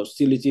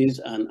hostilities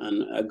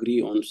and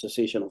agree on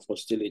cessation of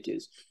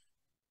hostilities,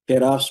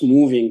 perhaps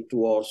moving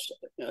towards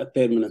a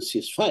permanent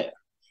ceasefire.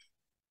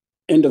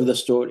 End of the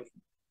story.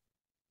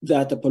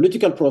 That a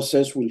political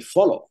process will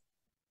follow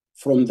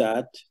from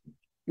that,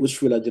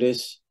 which will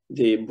address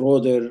the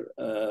broader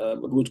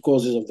root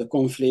causes of the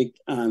conflict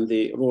and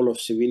the role of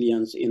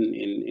civilians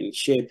in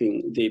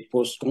shaping the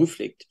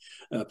post-conflict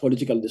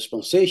political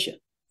dispensation.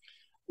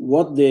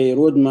 What the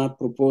roadmap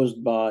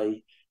proposed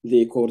by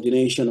the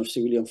coordination of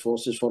civilian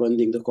forces for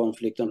ending the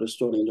conflict and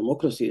restoring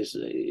democracy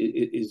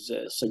is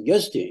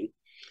suggesting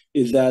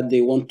is that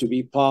they want to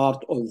be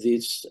part of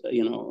this,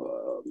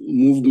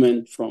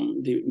 movement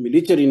from the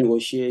military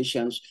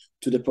negotiations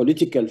to the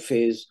political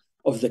phase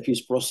of the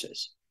peace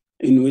process,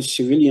 in which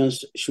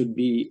civilians should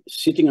be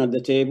sitting at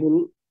the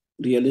table,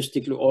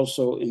 realistically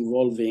also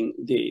involving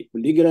the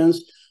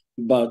belligerents,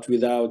 but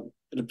without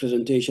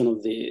representation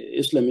of the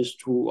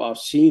Islamists who are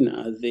seen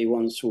as the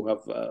ones who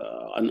have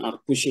and are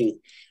pushing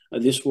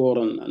this war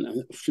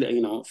and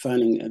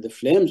fanning the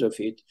flames of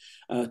it,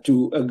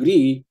 to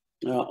agree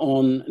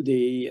on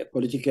the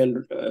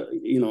political,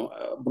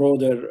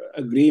 broader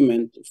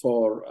agreement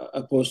for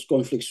a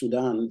post-conflict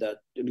Sudan that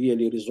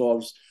really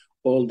resolves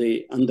all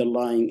the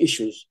underlying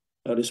issues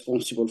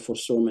responsible for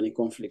so many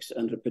conflicts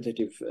and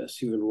repetitive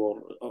civil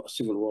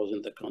wars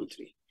in the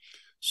country.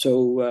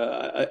 So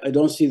I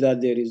don't see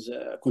that there is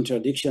a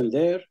contradiction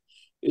there.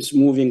 It's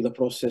moving the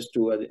process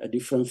to a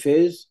different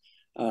phase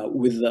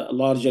with the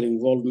larger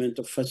involvement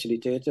of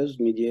facilitators,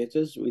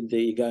 mediators, with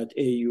the IGAD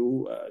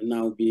AU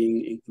now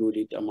being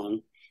included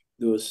among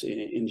those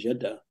in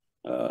Jeddah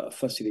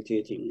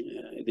facilitating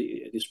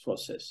this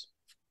process.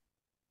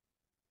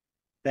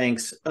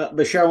 Thanks.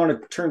 Bashar, I want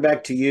to turn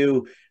back to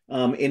you.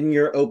 In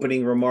your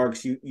opening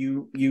remarks,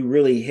 you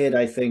really hit,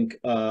 I think,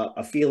 on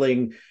a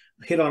feeling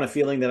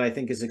that I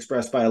think is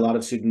expressed by a lot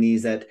of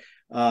Sudanese, that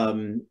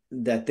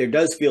there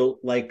does feel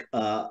like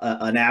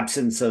an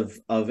absence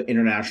of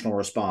international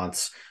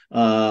response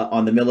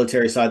on the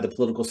military side, the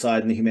political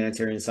side, and the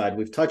humanitarian side.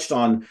 We've touched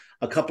on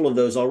a couple of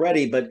those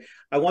already, but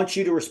I want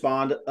you to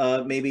respond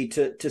maybe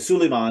to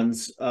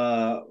Suleiman's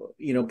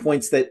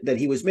points that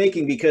he was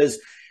making, because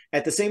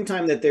at the same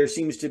time that there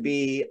seems to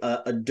be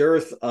a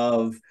dearth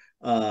of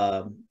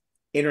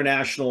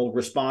international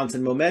response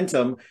and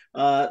momentum,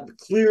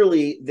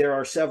 clearly there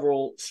are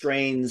several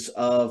strains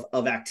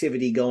of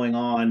activity going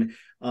on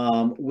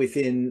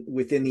within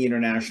the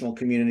international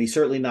community.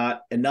 Certainly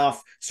not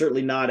enough,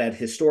 certainly not at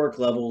historic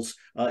levels.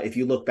 If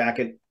you look back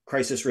at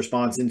crisis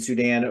response in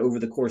Sudan over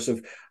the course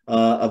of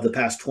the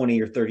past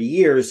 20 or 30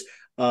 years,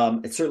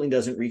 it certainly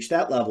doesn't reach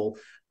that level.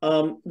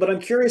 But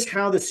I'm curious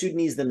how the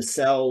Sudanese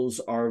themselves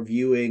are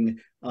viewing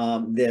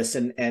this,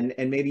 and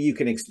maybe you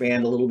can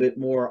expand a little bit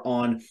more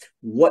on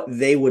what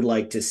they would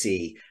like to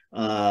see,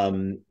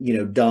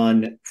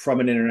 done from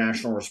an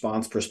international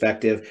response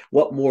perspective.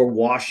 What more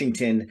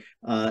Washington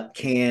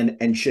can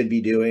and should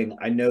be doing.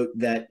 I note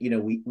that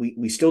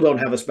we still don't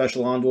have a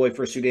special envoy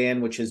for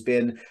Sudan, which has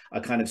been a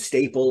kind of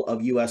staple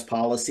of U.S.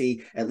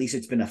 policy. At least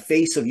it's been a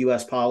face of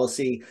U.S.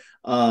 policy.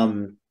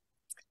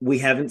 We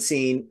haven't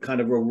seen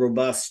kind of a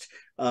robust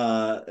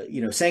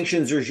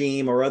sanctions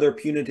regime or other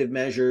punitive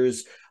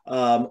measures.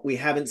 We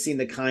haven't seen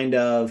the kind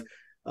of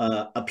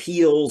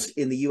appeals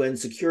in the UN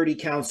Security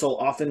Council,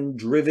 often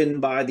driven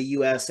by the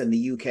US and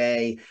the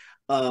UK.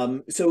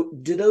 So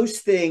do those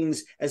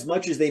things, as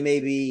much as they may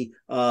be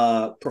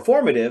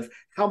performative,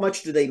 how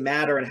much do they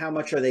matter, and how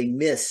much are they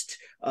missed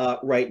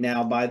right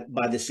now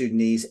by the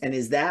Sudanese? And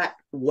is that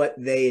what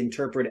they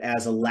interpret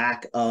as a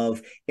lack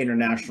of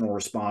international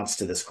response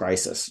to this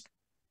crisis?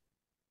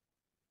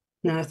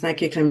 No,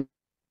 thank you, Cameron,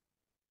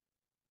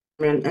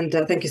 and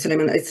thank you,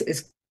 Suleiman.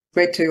 It's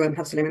great to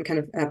have Suleiman kind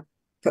of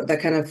put that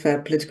kind of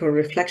political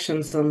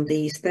reflections on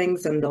these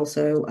things, and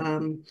also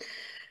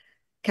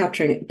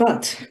capturing it.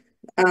 But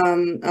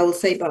I will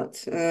say,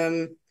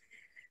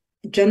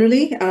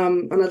 generally,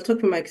 and I'll talk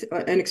from my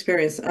own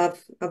experience.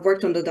 I've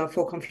worked on the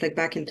Darfur conflict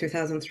back in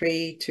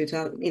 2003,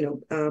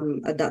 2000,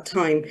 at that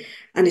time,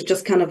 and it's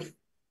just kind of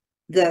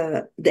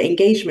the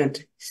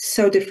engagement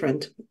so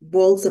different,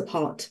 worlds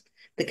apart.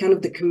 The kind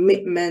of the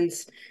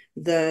commitments,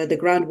 the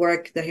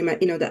groundwork,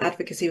 the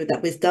advocacy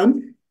that was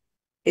done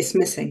is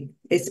missing.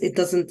 It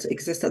doesn't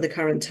exist at the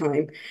current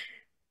time.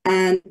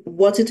 And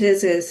what it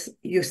is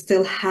you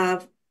still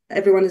have,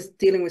 everyone is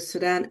dealing with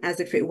Sudan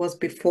as if it was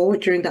before,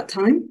 during that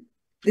time.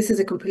 This is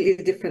a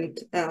completely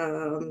different,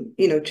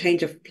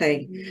 change of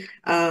play.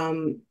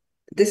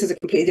 This is a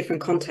completely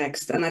different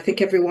context. And I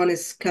think everyone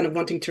is kind of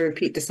wanting to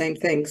repeat the same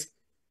things.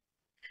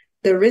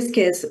 The risk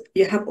is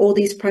you have all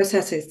these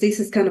processes. This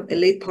is kind of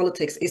elite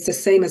politics. It's the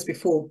same as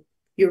before.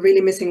 You're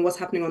really missing what's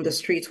happening on the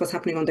streets, what's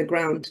happening on the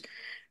ground.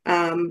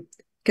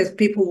 Because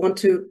people want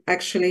to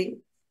actually,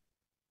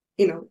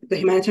 the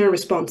humanitarian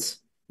response.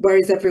 Where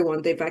is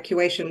everyone? The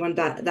evacuation, when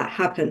that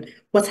happened.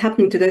 What's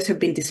happening to those who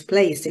have been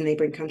displaced in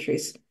neighboring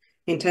countries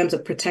in terms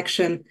of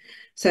protection?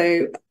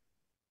 So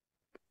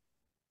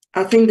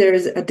I think there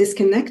is a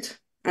disconnect,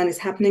 and it's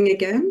happening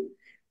again,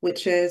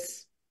 which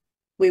is,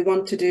 we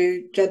want to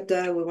do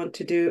Jeddah, we want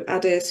to do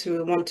Addis,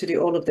 we want to do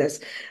all of this.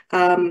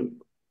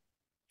 And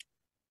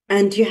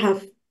you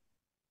have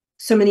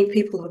so many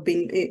people who have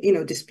been,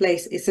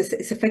 displaced.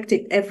 It's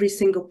affected every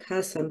single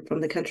person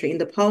from the country. In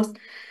the past,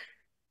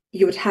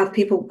 you would have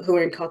people who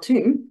were in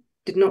Khartoum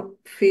did not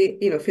feel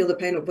the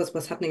pain of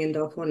what's happening in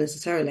Darfur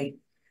necessarily.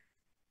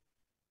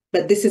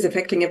 But this is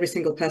affecting every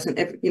single person,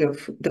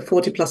 the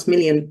 40+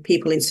 million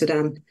people in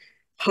Sudan.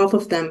 Half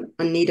of them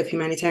are in need of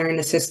humanitarian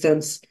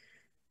assistance.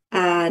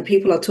 And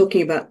people are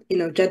talking about,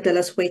 Jeddah,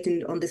 let's wait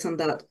on this and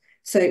that.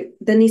 So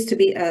there needs to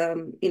be, a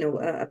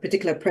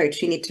particular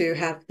approach. You need to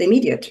have the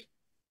immediate,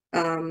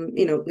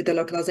 with the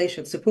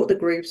localization, support the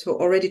groups who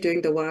are already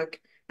doing the work,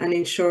 and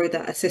ensure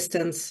that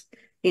assistance,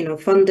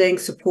 funding,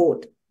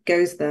 support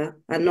goes there,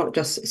 and not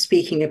just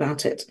speaking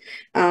about it.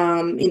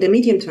 In the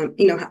medium term,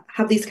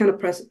 have these kind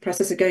of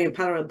processes going in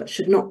parallel, but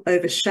should not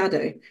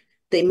overshadow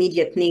the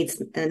immediate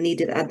needs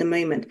needed at the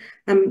moment.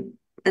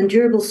 And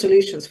durable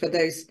solutions for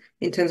those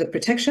in terms of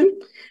protection,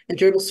 and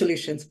durable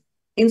solutions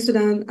in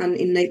Sudan and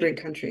in neighboring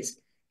countries,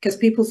 because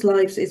people's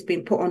lives is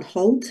being put on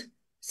hold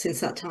since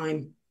that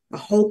time. A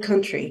whole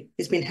country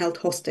is being held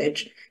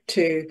hostage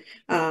to,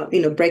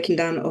 breaking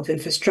down of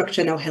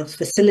infrastructure, no health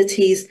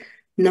facilities,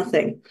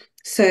 nothing.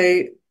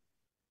 So,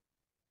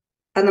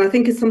 and I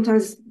think it's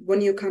sometimes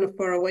when you're kind of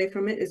far away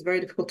from it, it's very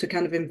difficult to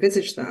kind of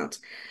envisage that.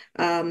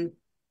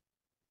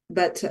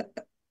 But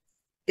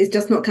it's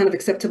just not kind of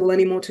acceptable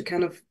anymore to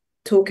kind of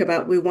talk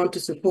about, we want to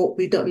support,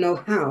 we don't know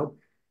how.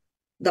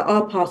 There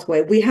are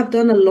pathway. We have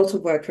done a lot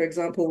of work. For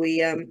example,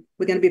 we're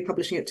going to be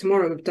publishing it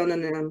tomorrow. We've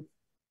done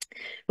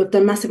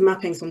massive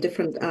mappings on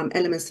different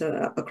elements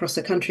across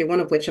the country, one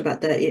of which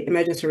about the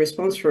emergency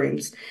response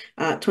rooms,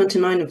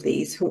 29 of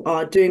these, who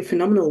are doing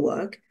phenomenal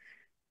work.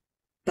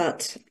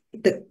 But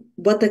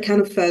what the kind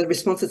of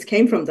responses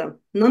came from them,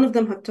 none of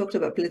them have talked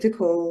about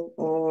political,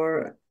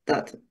 or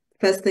that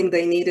first thing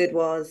they needed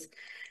was,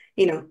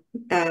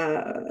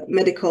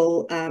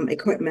 medical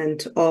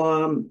equipment,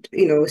 or,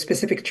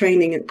 specific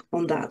training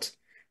on that.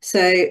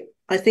 So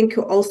I think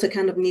you also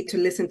kind of need to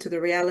listen to the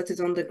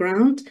realities on the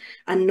ground,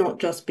 and not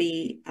just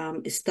be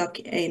stuck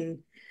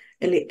in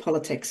elite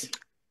politics.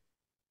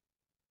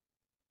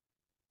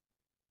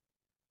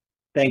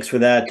 Thanks for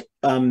that.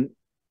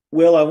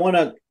 Will, I want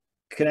to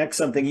connect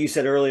something you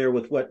said earlier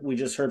with what we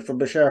just heard from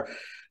Bashar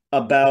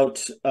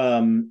about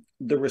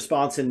the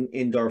response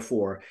in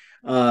Darfur.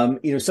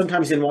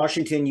 Sometimes in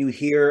Washington, you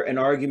hear an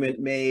argument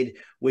made,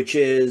 which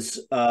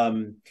is,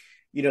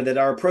 that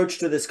our approach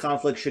to this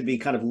conflict should be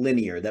kind of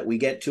linear, that we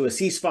get to a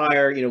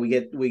ceasefire,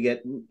 we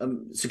get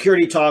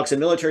security talks and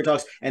military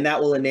talks, and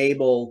that will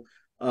enable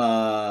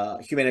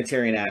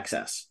humanitarian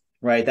access,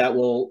 right? That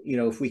will,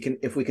 if we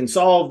can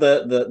solve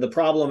the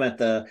problem at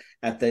the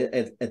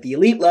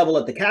elite level,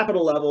 at the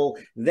capital level,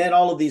 then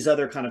all of these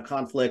other kind of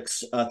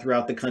conflicts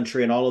throughout the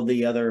country and all of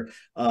the other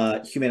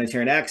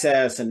humanitarian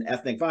access and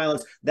ethnic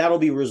violence, that'll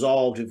be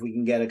resolved if we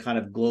can get a kind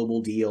of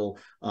global deal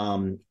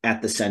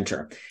at the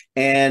center.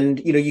 And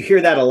you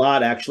hear that a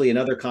lot actually in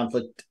other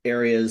conflict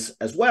areas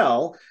as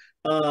well.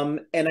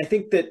 And I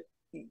think that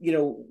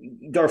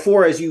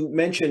Darfur, as you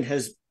mentioned,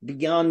 has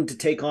begun to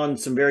take on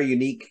some very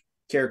unique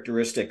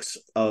characteristics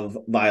of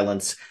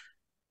violence.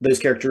 Those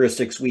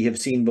characteristics we have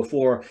seen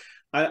before.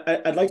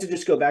 I'd like to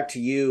just go back to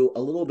you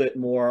a little bit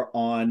more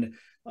on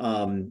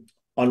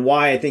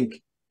why I think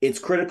it's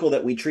critical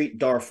that we treat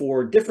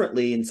Darfur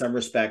differently in some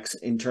respects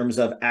in terms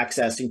of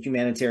access and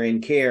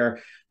humanitarian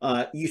care.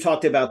 You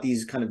talked about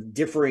these kind of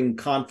differing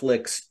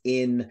conflicts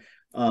in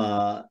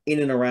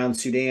and around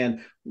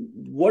Sudan.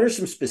 What are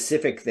some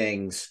specific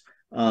things?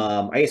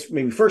 I guess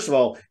maybe first of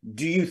all,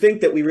 do you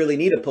think that we really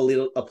need a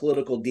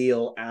political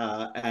deal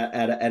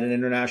at an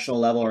international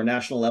level or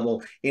national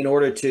level in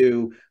order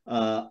to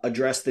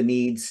address the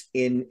needs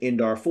in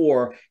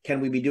Darfur?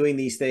 Can we be doing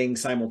these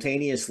things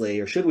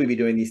simultaneously, or should we be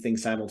doing these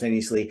things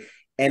simultaneously?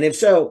 And if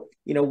so,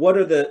 what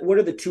are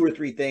the 2 or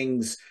 3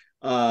 things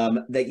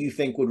that you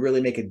think would really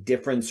make a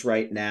difference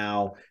right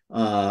now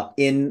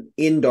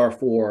in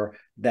Darfur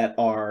that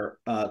are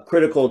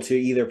critical to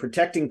either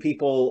protecting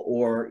people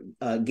or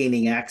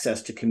gaining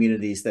access to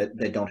communities that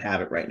don't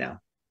have it right now?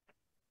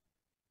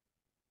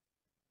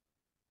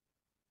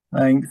 I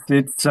think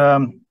it's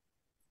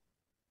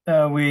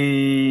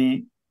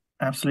we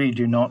absolutely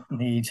do not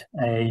need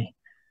a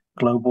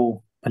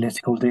global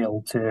political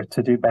deal to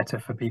do better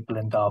for people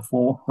in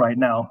Darfur right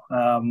now.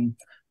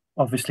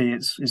 Obviously,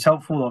 it's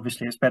helpful.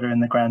 Obviously, it's better in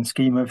the grand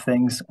scheme of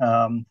things.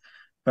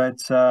 But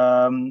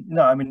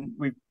no, I mean,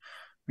 we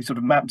sort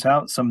of mapped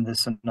out some of the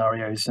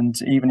scenarios, and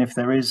even if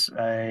there is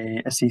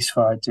a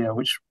ceasefire deal,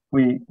 which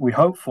we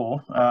hope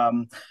for,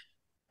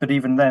 but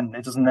even then,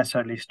 it doesn't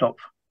necessarily stop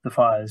the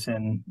fires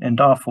in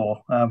Darfur.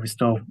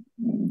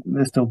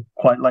 They're still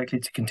quite likely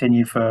to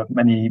continue for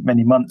many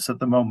months at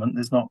the moment.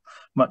 There's not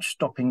much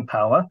stopping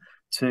power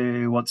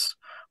to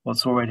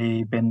what's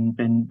already been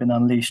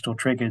unleashed or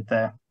triggered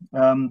there.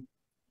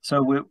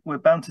 So we're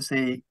bound to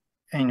see,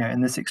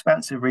 in this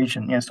expansive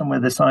region, somewhere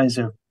the size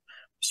of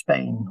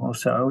Spain or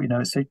so,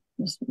 it's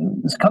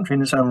a country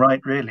in its own right,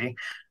 really.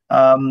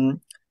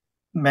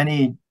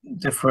 Many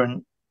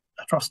different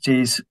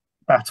atrocities,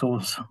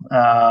 battles.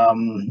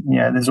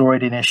 There's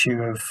already an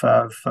issue of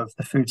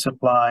the food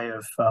supply,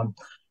 of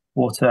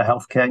water,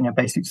 healthcare,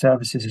 basic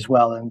services as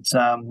well, and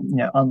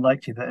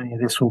unlikely that any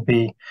of this will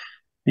be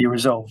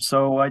resolved.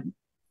 So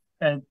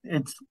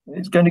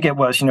it's going to get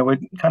worse. We're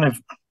kind of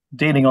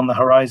dealing on the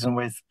horizon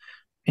with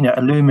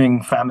a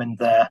looming famine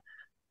there,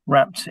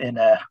 wrapped in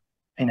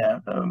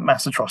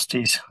mass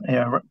atrocities,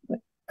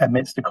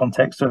 amidst the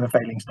context of a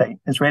failing state.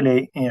 It's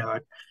really a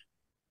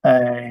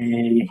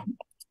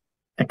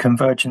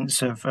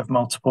convergence of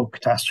multiple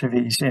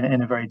catastrophes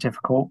in a very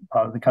difficult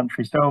part of the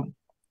country. So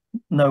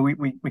no,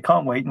 we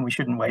can't wait, and we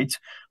shouldn't wait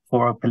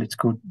for a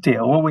political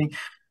deal. What we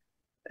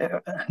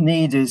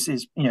need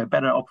is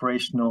better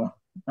operational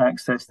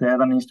access there.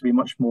 That needs to be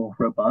much more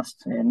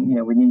robust,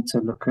 and we need to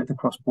look at the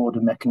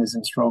cross-border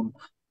mechanisms from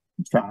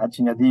Chad.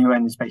 The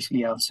UN is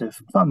basically out of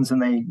funds,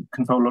 and they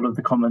control a lot of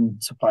the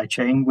common supply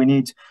chain. We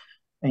need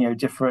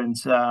different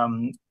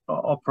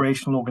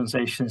operational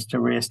organizations to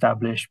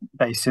re-establish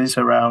bases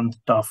around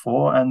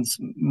Darfur, and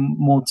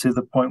more to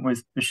the point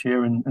with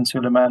Bashir and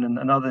Suleiman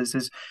and others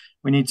is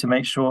we need to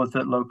make sure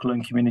that local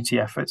and community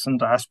efforts and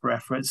diaspora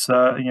efforts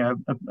are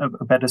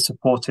better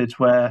supported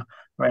where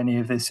any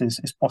of this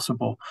is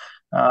possible.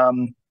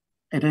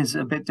 It is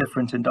a bit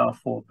different in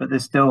Darfur, but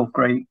there's still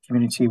great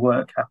community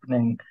work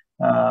happening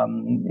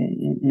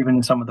even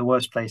in some of the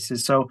worst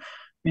places. So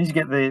we need to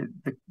get the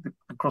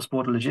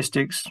cross-border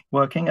logistics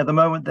working. At the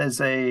moment, there's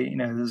a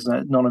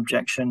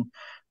non-objection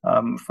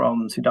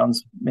from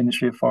Sudan's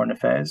Ministry of Foreign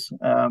Affairs,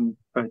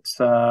 but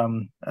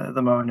at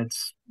the moment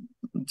it's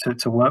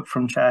to work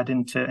from Chad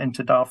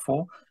into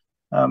Darfur.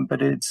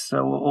 But it's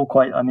all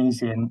quite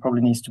uneasy and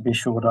probably needs to be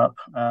shored up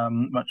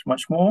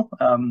much more.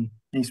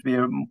 Needs to be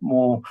a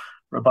more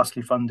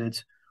robustly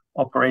funded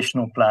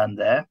operational plan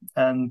there,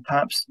 and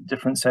perhaps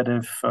different set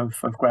of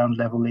ground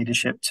level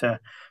leadership to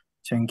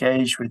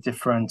engage with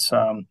different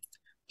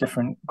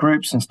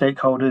groups and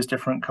stakeholders,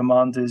 different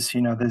commanders.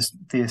 There's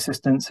the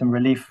assistance and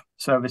relief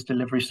service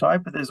delivery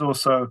side, but there's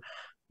also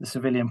the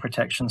civilian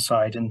protection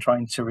side, and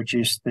trying to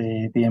reduce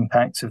the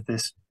impact of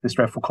this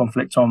dreadful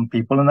conflict on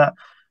people. And that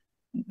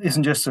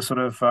isn't just a sort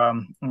of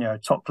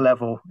top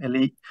level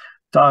elite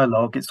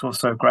dialogue. It's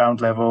also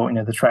ground level,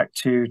 the track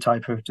 2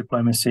 type of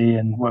diplomacy,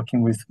 and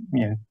working with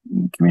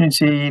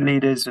community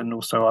leaders and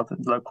also other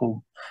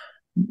local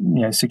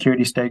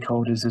security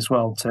stakeholders as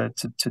well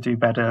to do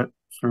better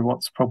through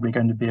what's probably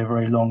going to be a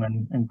very long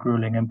and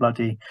grueling and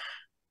bloody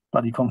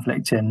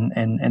conflict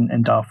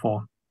in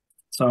Darfur.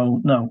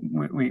 So no,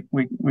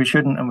 we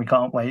shouldn't and we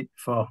can't wait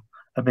for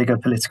a bigger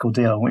political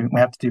deal. We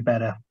have to do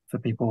better for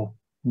people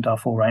in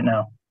Darfur right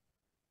now.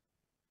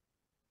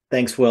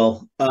 Thanks,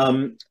 Will.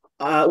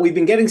 We've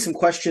been getting some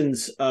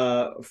questions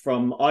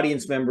from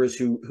audience members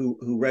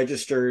who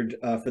registered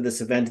for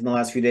this event in the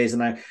last few days,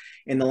 and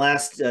in the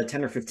last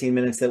 10 or 15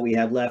 minutes that we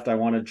have left, I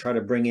want to try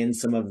to bring in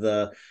some of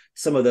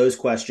those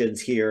questions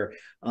here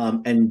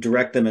and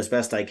direct them as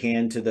best I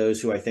can to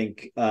those who I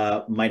think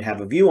might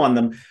have a view on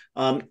them.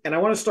 And I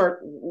want to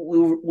start.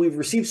 We've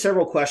received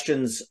several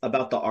questions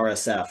about the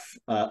RSF,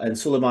 and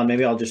Suleiman,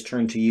 maybe I'll just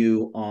turn to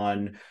you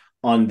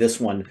on this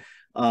one.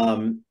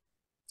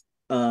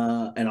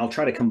 And I'll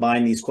try to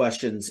combine these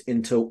questions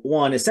into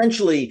one.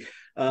 Essentially,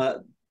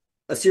 a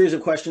series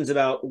of questions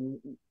about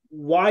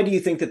why do you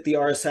think that the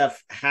RSF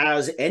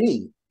has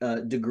any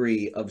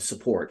degree of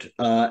support?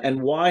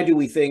 And why do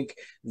we think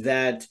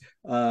that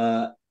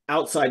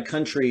outside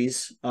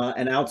countries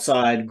and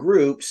outside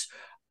groups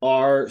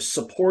are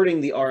supporting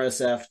the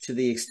RSF to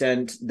the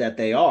extent that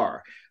they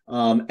are?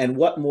 And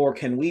what more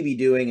can we be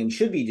doing and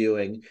should be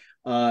doing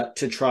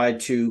to try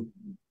to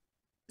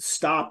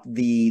stop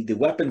the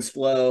weapons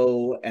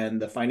flow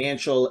and the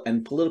financial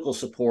and political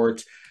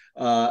support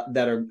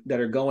that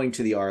are going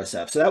to the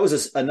RSF? So that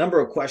was a number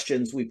of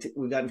questions we've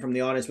gotten from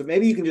the audience, but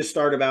maybe you can just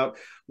start about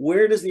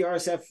where does the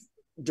RSF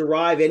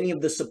derive any of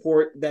the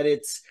support that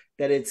it's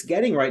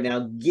getting right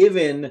now,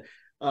 given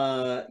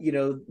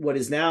what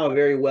is now a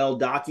very well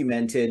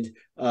documented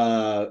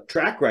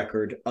track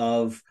record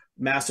of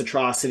mass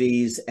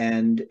atrocities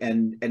and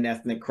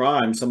ethnic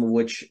crime, some of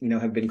which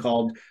have been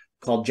called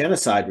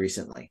genocide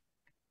recently.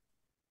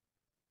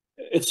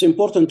 It's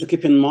important to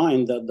keep in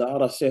mind that the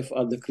RSF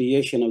are the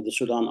creation of the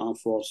Sudan Armed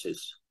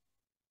Forces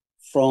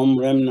from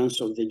remnants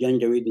of the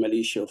Janjaweed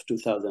militia of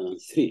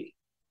 2003.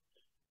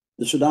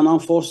 The Sudan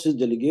Armed Forces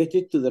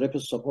delegated to the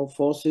Rapid Support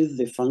Forces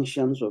the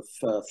functions of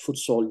foot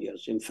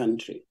soldiers,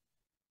 infantry.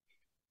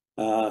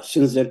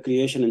 Since their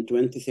creation in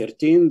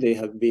 2013, they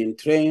have been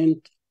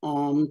trained,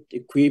 armed,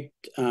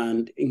 equipped,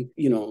 and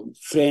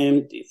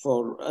framed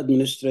for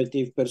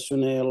administrative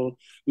personnel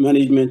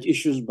management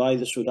issues by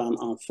the Sudan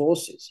Armed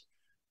Forces,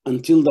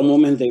 until the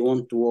moment they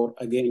went to war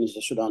against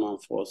the Sudan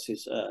Armed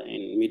Forces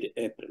in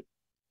mid-April.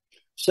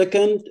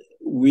 Second,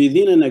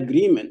 within an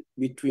agreement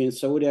between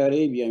Saudi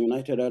Arabia and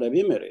United Arab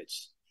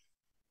Emirates,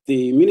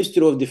 the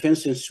Ministry of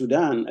Defense in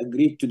Sudan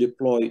agreed to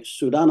deploy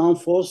Sudan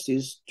Armed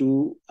Forces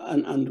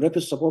and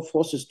Rapid Support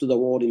Forces to the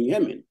war in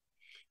Yemen.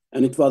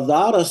 And it was the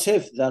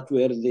RSF that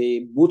were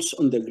the boots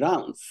on the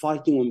ground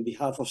fighting on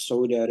behalf of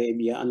Saudi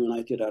Arabia and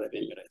United Arab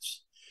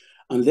Emirates.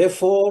 And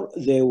therefore,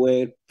 there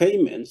were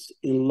payments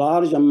in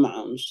large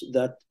amounts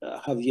that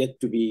have yet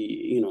to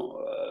be,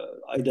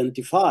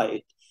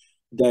 identified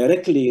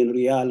directly in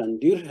Riyal and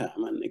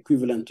Dirham and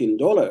equivalent in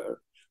dollar,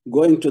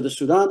 going to the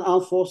Sudan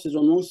Armed Forces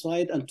on one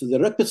side and to the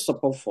Rapid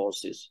Support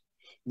Forces.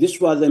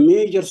 This was a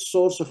major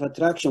source of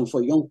attraction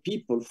for young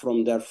people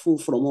from Darfur,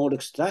 from all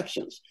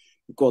extractions,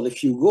 because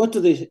if you go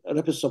to the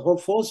Rapid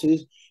Support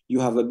Forces, you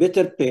have a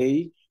better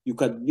pay. You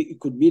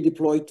could be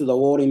deployed to the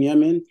war in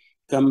Yemen,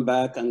 come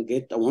back and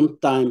get a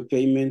one-time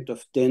payment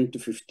of $10,000 to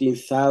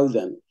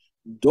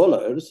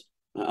 $15,000.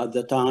 At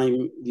the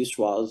time, this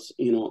was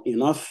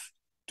enough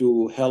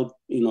to help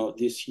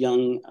this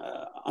young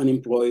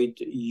unemployed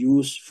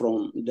youth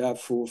from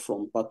Darfur,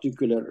 from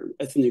particular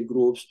ethnic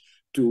groups,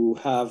 to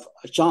have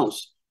a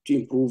chance to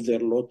improve their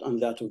lot and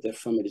that of their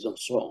families and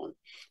so on.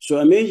 So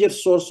a major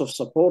source of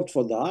support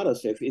for the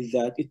RSF is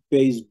that it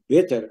pays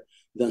better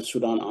than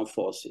Sudan Armed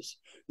Forces,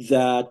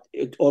 that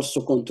it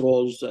also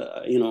controls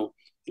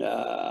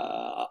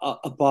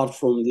apart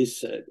from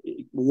this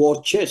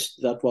war chest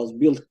that was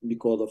built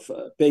because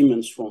of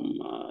payments from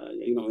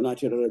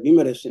United Arab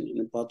Emirates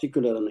in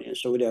particular and in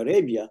Saudi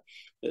Arabia,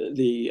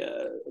 the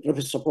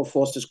Rapid Support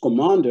Forces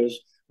commanders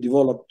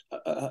developed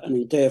an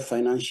entire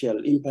financial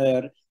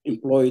empire,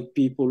 employed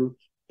people,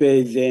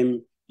 paid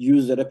them,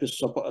 used the Rapid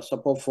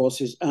Support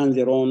Forces and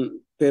their own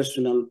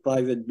personal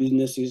private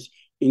businesses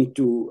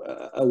into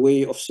a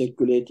way of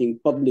circulating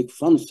public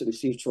funds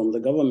received from the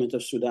government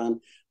of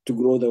Sudan to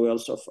grow the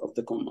wealth of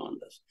the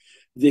commanders.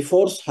 The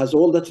force has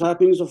all the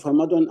trappings of a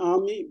modern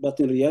army, but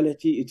in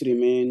reality, it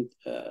remained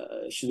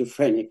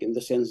schizophrenic in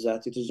the sense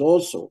that it is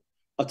also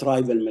a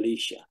tribal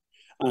militia.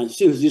 And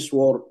since this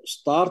war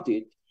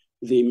started,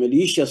 the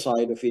militia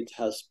side of it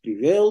has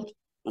prevailed,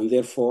 and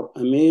therefore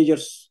a major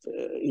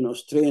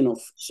strain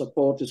of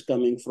support is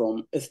coming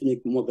from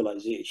ethnic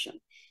mobilization.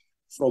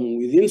 From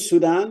within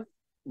Sudan,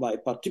 by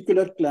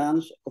particular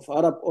clans of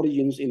Arab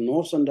origins in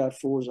northern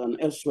Darfur and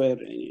elsewhere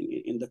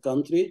in the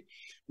country,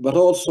 but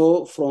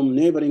also from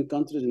neighboring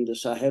countries in the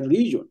Sahel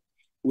region,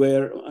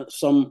 where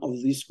some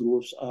of these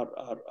groups are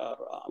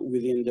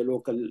within the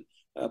local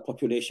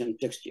population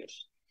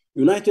textures.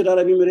 United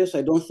Arab Emirates,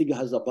 I don't think,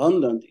 has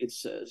abandoned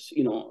its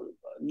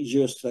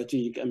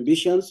geostrategic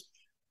ambitions,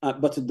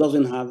 but it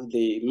doesn't have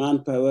the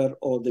manpower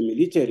or the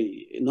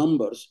military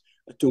numbers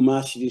to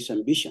match these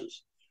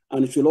ambitions.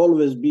 And it will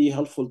always be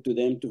helpful to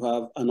them to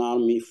have an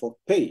army for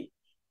pay,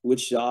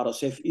 which the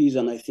RSF is.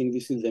 And I think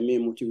this is the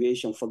main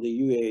motivation for the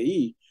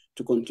UAE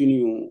to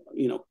continue,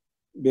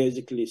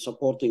 basically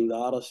supporting the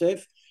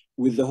RSF,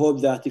 with the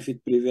hope that if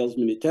it prevails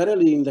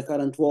militarily in the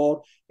current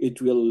war,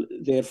 it will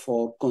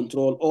therefore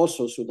control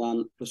also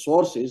Sudan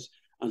resources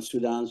and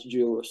Sudan's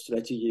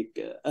geostrategic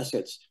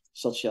assets,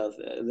 such as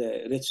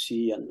the Red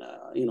Sea and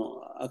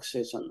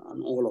access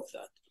and all of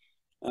that.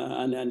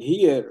 And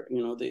here,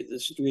 the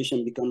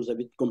situation becomes a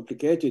bit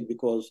complicated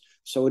because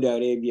Saudi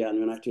Arabia and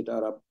United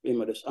Arab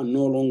Emirates are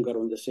no longer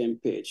on the same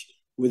page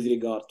with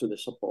regard to the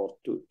support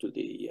to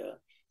the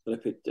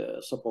rapid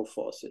support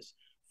forces.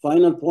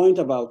 Final point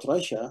about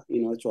Russia,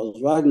 it was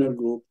Wagner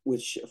Group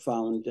which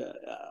found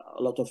a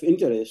lot of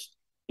interest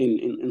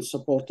in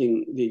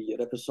supporting the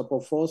rapid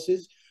support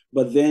forces.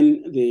 But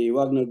then the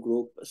Wagner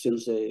Group,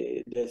 since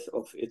the death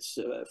of its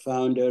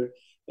founder,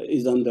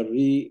 is under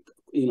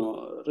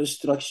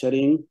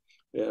restructuring.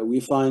 We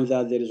find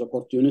that there is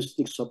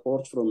opportunistic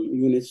support from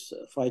units,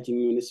 fighting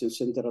units in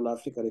Central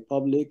African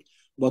Republic,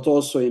 but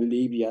also in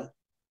Libya,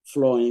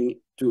 flowing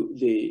to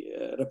the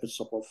rapid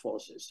support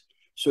forces.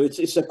 So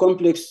it's a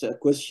complex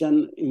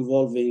question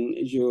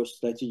involving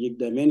geostrategic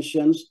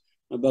dimensions,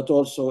 but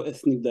also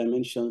ethnic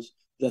dimensions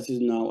that is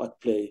now at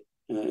play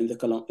in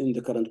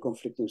the current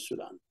conflict in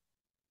Sudan.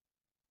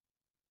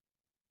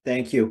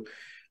 Thank you.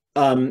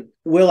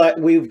 Will,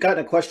 we've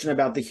gotten a question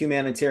about the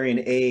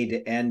humanitarian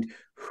aid and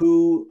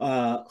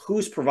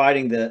who's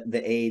providing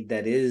the aid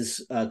that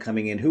is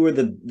coming in. Who are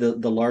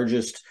the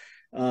largest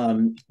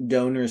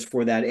donors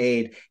for that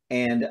aid?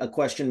 And a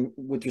question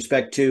with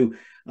respect to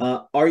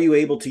are you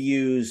able to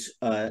use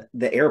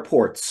the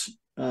airports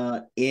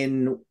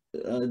in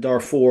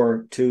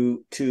Darfur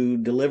to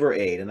deliver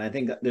aid? And I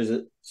think that there's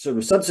a sort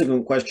of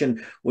subsequent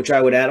question which I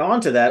would add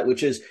on to that,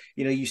 which is,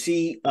 you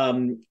see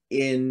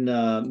in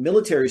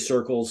military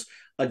circles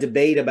a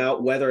debate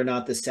about whether or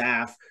not the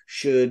SAF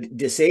should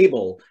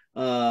disable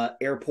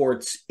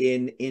airports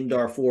in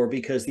Darfur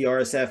because the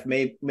RSF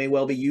may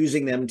well be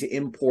using them to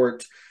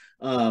import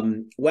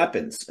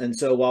weapons. And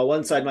so while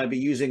one side might be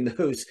using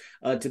those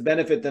to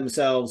benefit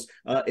themselves,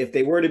 if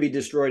they were to be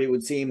destroyed, it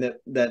would seem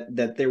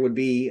that there would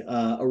be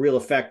a real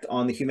effect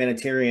on the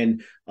humanitarian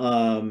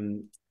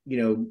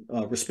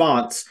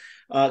response.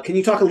 Can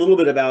you talk a little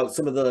bit about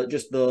some of the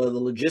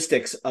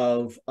logistics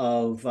of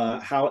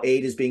how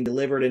aid is being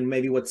delivered and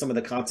maybe what some of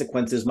the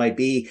consequences might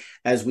be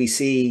as we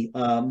see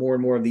more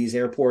and more of these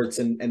airports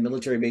and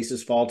military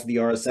bases fall to the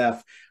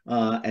RSF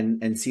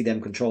and see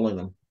them controlling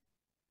them?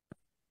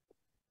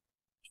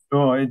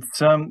 Sure. It's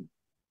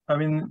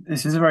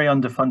this is a very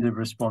underfunded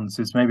response.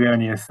 It's maybe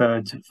only a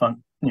third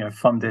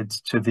funded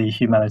to the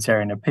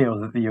humanitarian appeal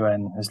that the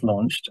UN has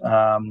launched.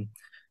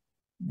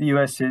 The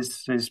US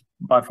is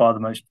by far the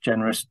most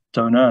generous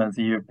donor.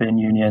 The European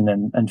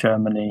Union and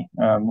Germany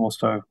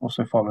also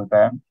follow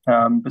there.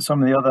 But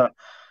some of the other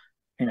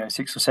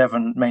 6 or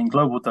 7 main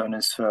global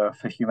donors for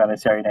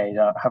humanitarian aid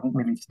haven't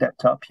really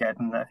stepped up yet.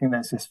 And I think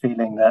there's this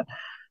feeling that,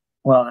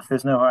 well, if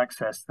there's no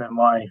access, then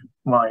why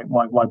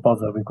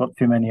bother? We've got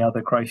too many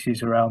other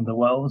crises around the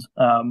world.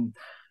 And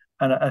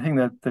I think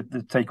that the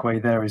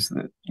takeaway there is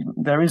that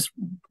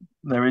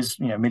there is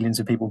millions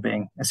of people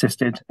being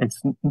assisted.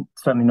 It's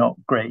certainly not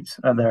great.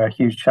 There are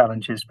huge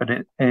challenges, but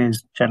it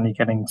is generally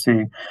getting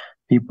to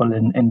people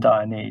in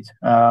dire need.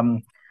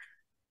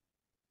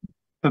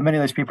 But many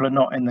of those people are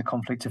not in the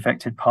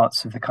conflict-affected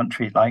parts of the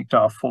country, like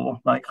Darfur,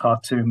 like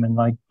Khartoum, and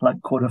like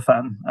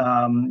Kordofan.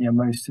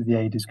 Most of the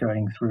aid is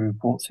going through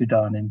Port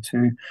Sudan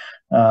into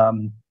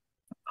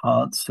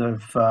parts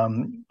of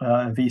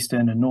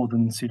eastern and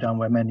northern Sudan,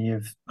 where many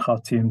of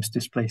Khartoum's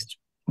displaced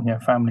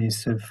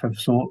families have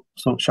sought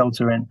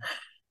shelter in.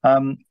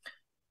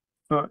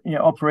 But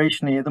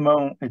operationally at the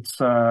moment, it's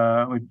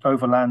with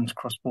overland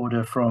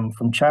cross-border from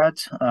Chad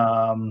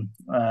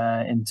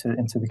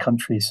into the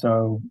country.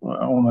 So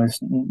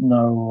almost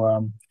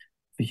no,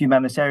 for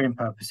humanitarian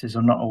purposes,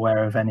 I'm not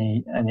aware of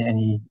any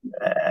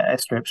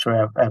airstrips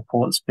or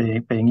airports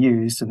being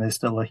used, and there's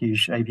still a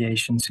huge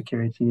aviation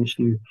security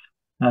issue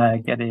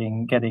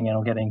getting in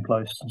or getting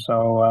close.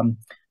 So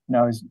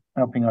I was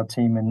helping our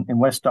team in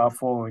West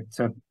Darfur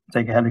to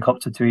take a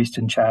helicopter to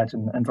eastern Chad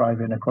and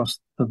drive in across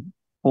the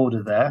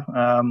border there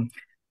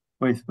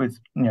with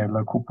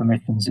local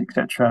permissions,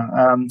 etc.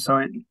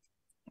 So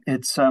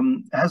it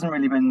hasn't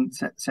really been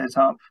set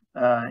up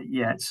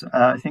yet.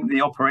 I think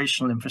the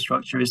operational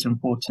infrastructure is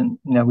important.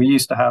 We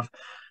used to have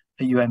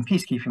a UN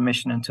peacekeeping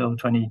mission until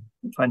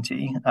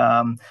 2020,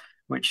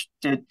 which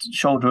did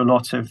shoulder a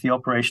lot of the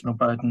operational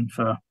burden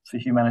for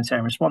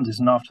humanitarian responders,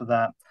 and after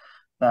that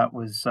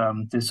was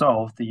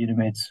dissolved, the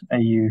UNAMID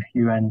AU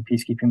UN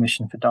peacekeeping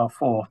mission for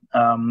Darfur.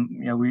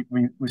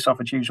 We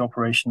suffered huge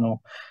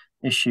operational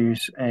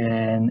issues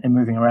in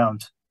moving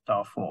around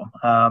Darfur.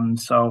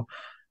 So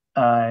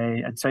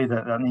I'd say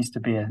that needs to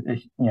be a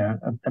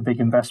big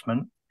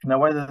investment. Now,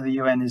 whether the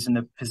UN is in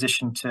a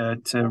position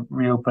to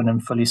reopen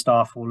and fully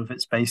staff all of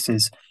its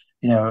bases,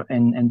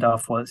 in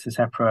Darfur, it's a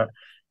separate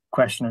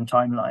question and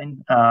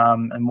timeline.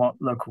 And what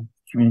local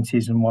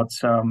communities and what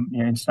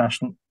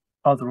international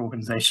other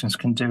organizations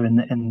can do in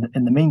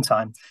the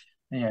meantime,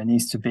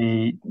 needs to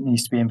be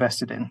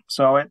invested in.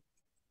 So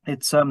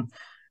it's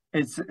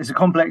it's a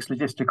complex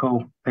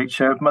logistical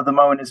picture. At the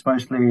moment, it's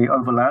mostly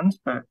overland,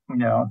 but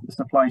the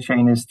supply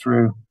chain is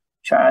through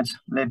Chad,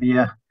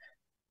 Libya,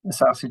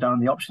 South Sudan.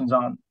 The options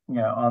aren't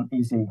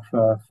easy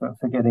for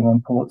getting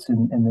imports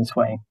in this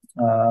way.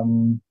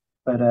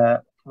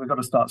 But we've got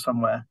to start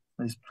somewhere.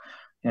 There's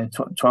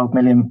 12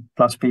 million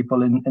plus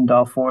people in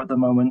Darfur at the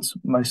moment.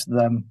 Most of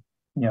them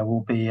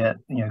will be at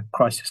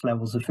crisis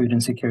levels of food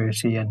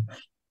insecurity and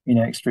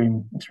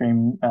extreme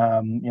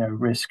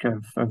risk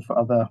of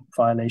other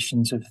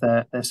violations of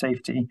their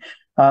safety.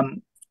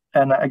 And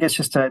I guess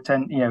just to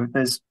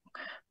there's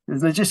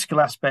the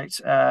logistical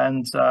aspect,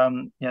 and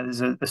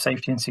there's a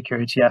safety and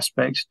security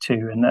aspect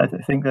too. And I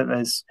think that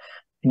there's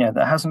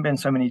there hasn't been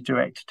so many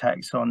direct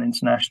attacks on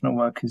international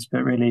workers,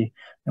 but really,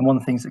 and one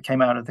of the things that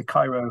came out of the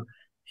Cairo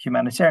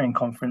humanitarian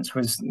conference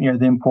was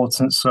the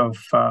importance of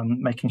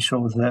making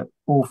sure that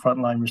all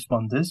frontline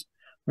responders,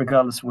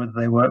 regardless of whether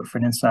they work for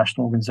an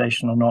international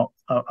organization or not,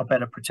 are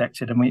better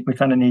protected. And we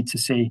kind of need to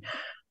see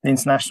the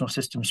international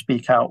system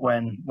speak out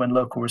when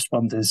local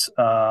responders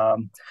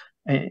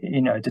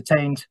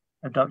detained,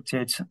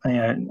 abducted,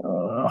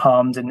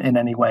 harmed in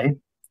any way,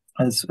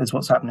 as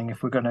what's happening,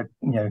 if we're going to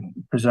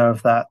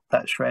preserve that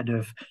shred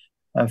of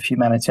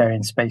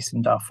humanitarian space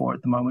in Darfur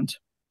at the moment.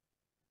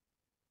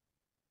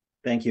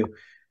 Thank you.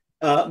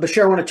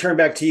 Bashir, I want to turn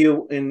back to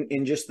you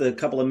in just the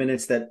couple of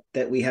minutes that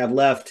we have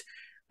left.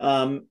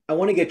 I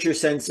want to get your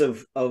sense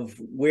of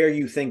where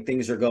you think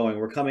things are going.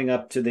 We're coming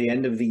up to the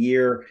end of the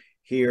year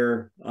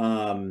here,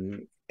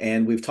 and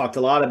we've talked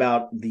a lot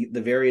about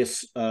the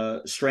various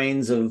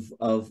strains of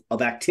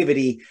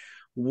activity.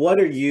 What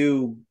are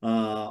you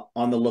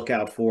on the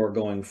lookout for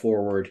going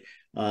forward?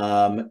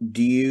 Are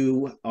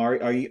you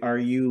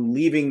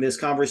leaving this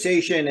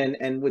conversation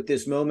and with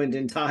this moment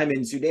in time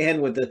in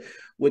Sudan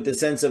with the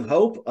sense of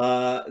hope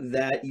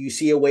that you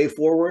see a way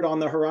forward on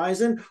the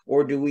horizon,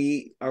 or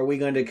are we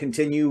going to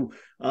continue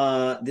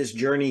this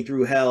journey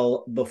through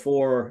hell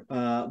before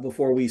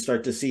we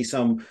start to see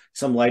some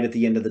light at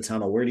the end of the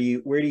tunnel? Where do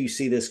you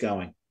see this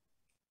going?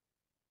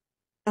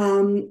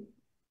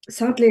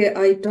 Sadly,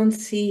 I don't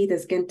see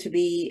there's going to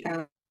be.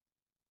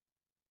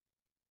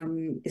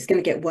 It's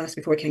going to get worse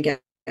before it can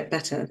get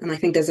better, and I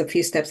think there's a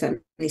few steps that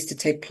needs to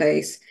take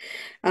place.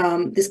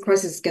 This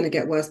crisis is going to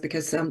get worse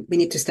because we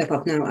need to step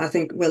up now. I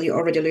think, well, you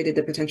already alluded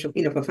to the potential,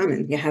 for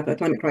famine. You have a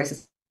climate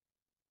crisis,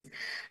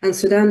 and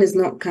Sudan is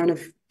not kind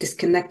of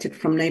disconnected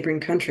from neighboring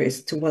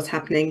countries to what's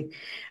happening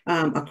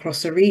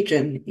across the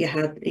region. You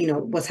have,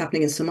 what's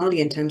happening in Somalia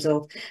in terms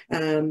of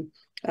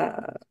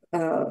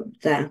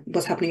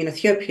what's happening in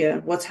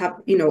Ethiopia,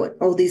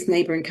 all these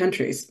neighboring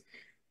countries.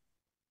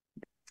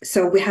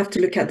 So we have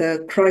to look at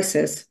the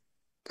crisis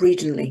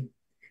regionally.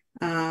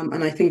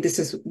 And I think this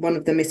is one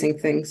of the missing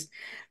things.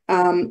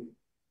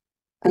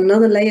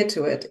 Another layer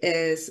to it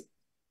is,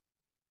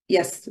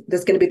 yes,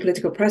 there's going to be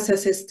political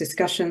processes,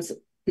 discussions.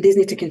 These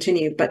need to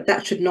continue, but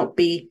that should not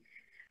be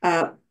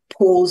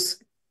pause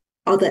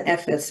other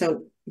efforts.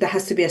 So there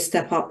has to be a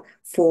step up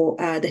for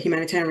the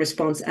humanitarian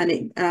response, and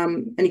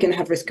you're going to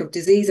have risk of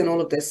disease and all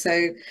of this. So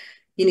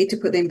you need to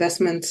put the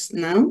investments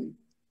now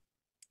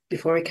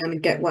before it can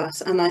get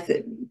worse. And I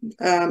think,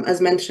 as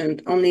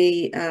mentioned,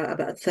 only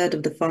about a third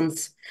of the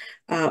funds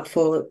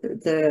for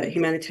the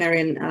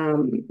humanitarian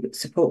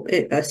support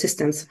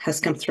assistance has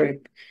come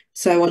through.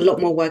 So a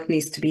lot more work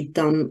needs to be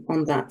done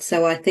on that.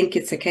 So I think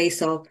it's a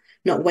case of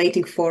not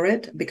waiting for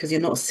it because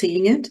you're not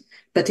seeing it,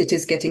 but it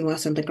is getting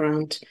worse on the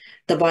ground.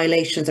 The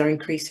violations are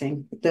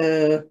increasing.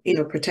 The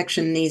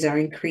protection needs are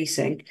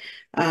increasing.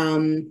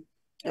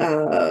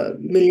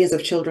 Millions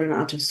of children are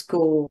out of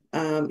school.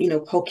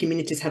 Whole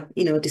communities have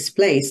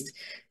displaced.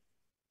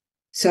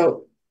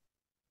 So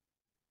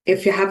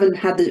if you haven't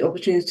had the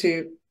opportunity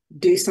to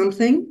do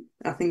something,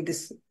 I think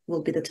this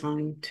will be the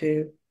time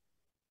to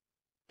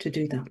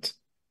do that.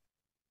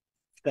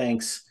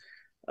 Thanks.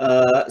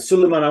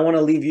 Suleiman, I want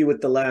to leave you with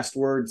the last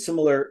word.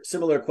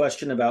 Similar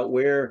question about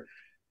where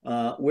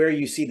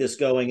you see this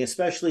going,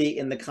 especially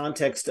in the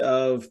context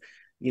of,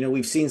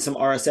 we've seen some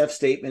RSF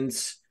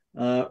statements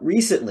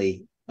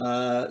recently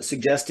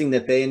suggesting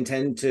that they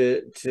intend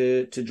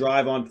to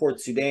drive on Port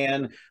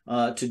Sudan,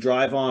 to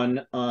drive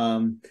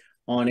on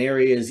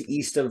areas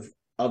east of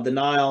the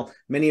Nile.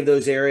 Many of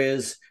those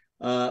areas,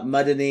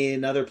 Madani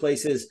and other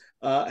places,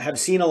 have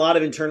seen a lot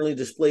of internally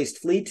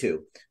displaced flee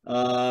to.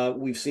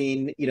 We've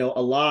seen,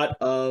 a lot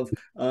of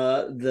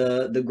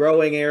the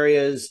growing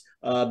areas,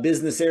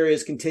 business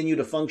areas continue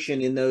to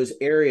function in those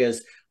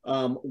areas.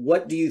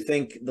 What do you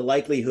think the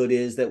likelihood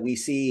is that we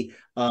see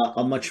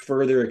a much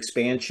further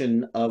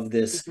expansion of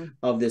this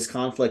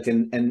conflict,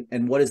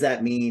 and what does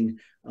that mean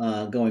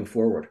going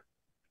forward?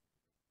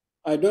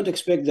 I don't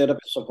expect the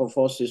rapid support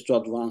forces to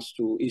advance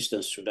to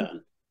eastern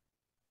Sudan.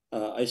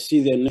 I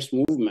see the next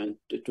movement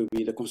to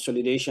be the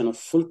consolidation of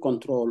full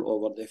control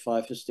over the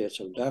 5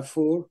 states of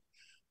Darfur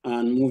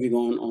and moving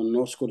on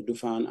North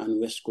Kordofan and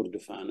West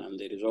Kordofan. And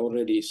there is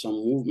already some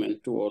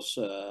movement towards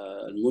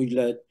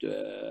Mujlat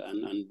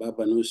and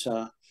Baba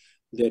Nusa.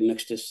 Their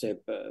next step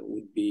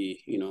would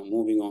be,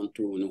 moving on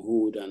to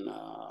Nuhud and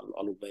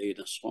Al Ubaid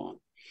and so on.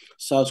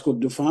 South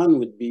Kordofan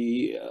would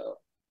be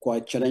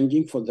quite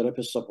challenging for the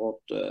rapid support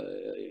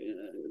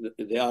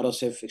the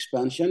RSF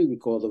expansion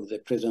because of the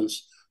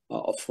presence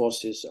of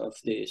forces of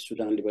the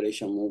Sudan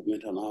Liberation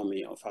Movement and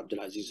army of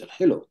Abdulaziz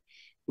al-Hilo,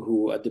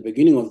 who at the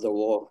beginning of the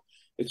war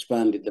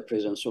expanded the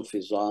presence of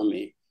his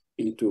army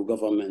into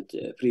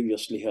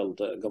previously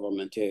held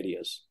government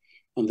areas.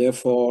 And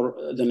therefore,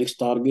 the next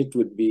target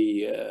would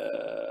be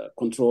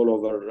control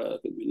over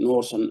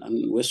North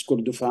and West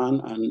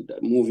Kordofan and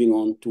moving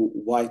on to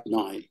White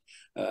Nile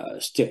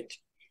state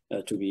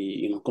to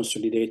be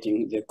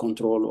consolidating the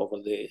control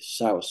over the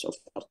south of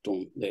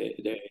Khartoum, the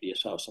area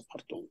south of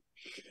Khartoum.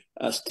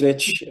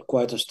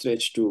 Quite a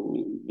stretch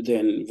to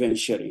then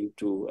venture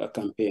into a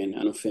campaign,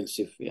 an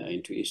offensive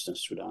into Eastern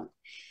Sudan.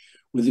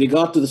 With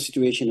regard to the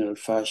situation in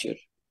Al-Fashir,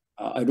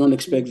 I don't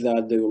expect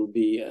that there will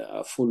be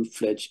a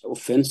full-fledged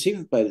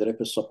offensive by the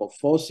rapid support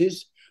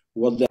forces.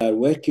 What they are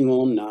working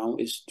on now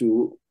is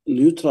to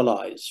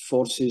neutralize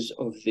forces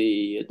of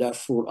the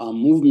Darfur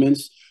armed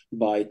movements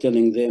by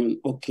telling them,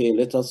 okay,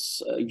 let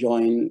us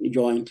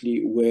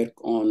jointly work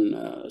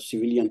on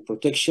civilian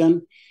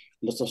protection.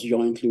 Let us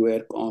jointly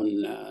work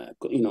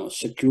on,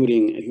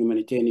 securing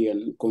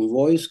humanitarian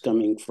convoys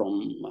coming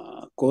from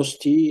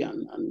Kosti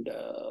and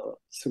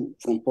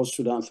from Port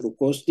Sudan through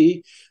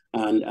Kosti,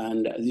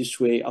 and this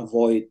way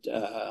avoid,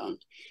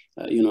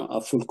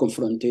 a full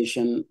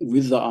confrontation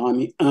with the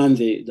army and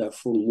the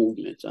Darfur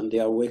movement. And they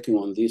are working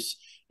on this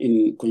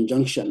in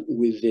conjunction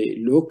with the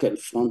local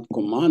front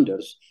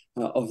commanders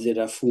of the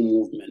Darfur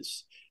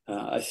movements.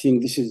 I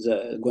think this is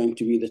going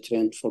to be the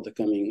trend for the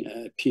coming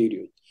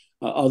period.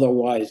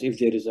 Otherwise, if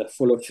there is a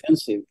full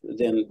offensive,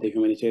 then the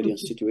humanitarian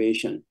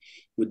situation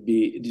would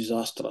be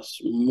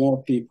disastrous.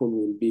 More people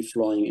will be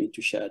flowing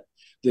into Chad.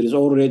 There is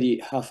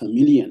already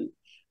 500,000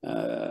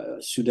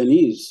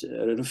 Sudanese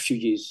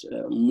refugees,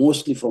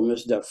 mostly from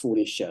West Darfur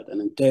in Chad.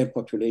 An entire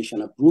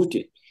population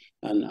uprooted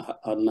and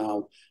are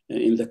now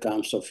in the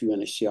camps of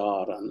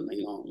UNHCR and,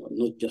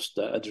 not just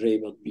Adre,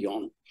 but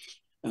beyond.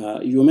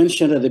 You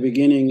mentioned at the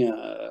beginning,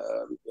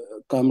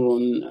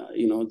 Cameron,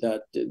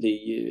 that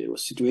the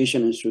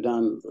situation in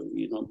Sudan,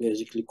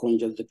 basically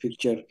conjures the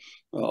picture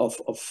of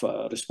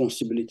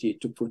responsibility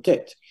to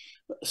protect.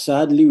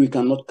 Sadly, we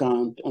cannot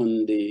count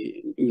on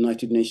the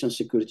United Nations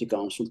Security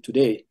Council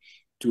today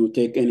to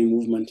take any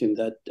movement in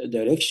that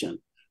direction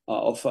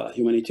of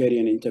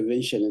humanitarian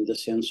intervention in the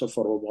sense of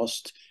a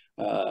robust,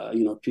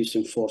 peace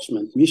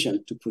enforcement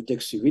mission to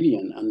protect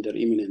civilians under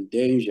imminent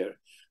danger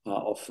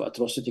of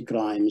atrocity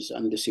crimes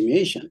and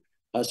decimation,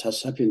 as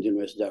has happened in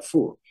West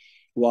Darfur.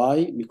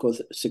 Why?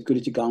 Because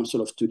Security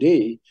Council of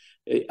today,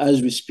 as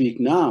we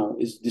speak now,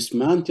 is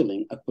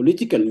dismantling a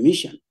political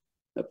mission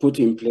put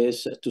in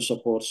place to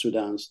support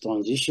Sudan's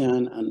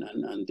transition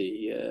and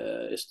the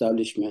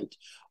establishment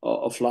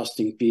of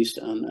lasting peace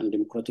and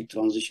democratic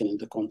transition in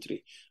the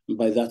country. And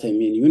by that I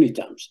mean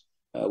UNITAMS,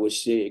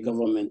 which the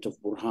government of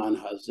Burhan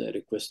has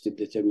requested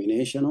the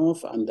termination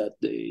of, and that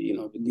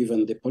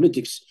given the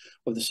politics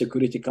of the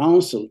Security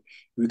Council,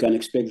 we can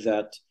expect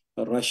that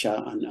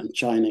Russia and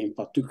China in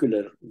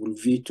particular will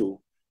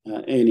veto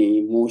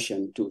any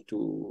motion to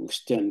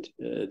extend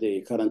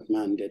the current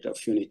mandate of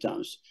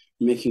UNITAMS,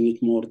 making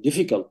it more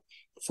difficult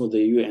for the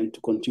UN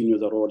to continue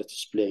the role it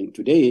is playing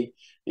today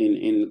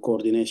in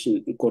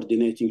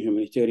coordinating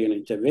humanitarian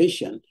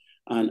intervention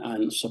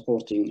and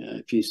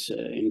supporting peace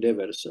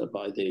endeavors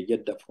by the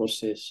Jeddah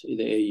process,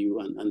 the AU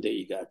and the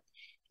IGAD.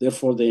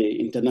 Therefore, the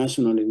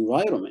international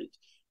environment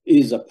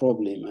is a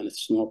problem, and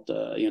it's not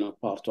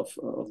part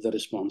of the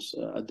response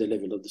at the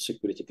level of the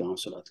Security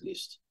Council, at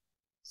least.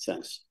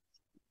 Thanks.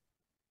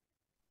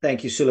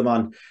 Thank you,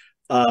 Suleiman.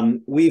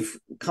 We've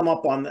come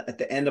up at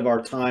the end of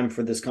our time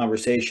for this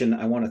conversation.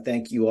 I want to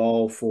thank you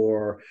all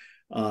for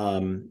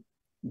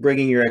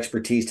bringing your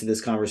expertise to this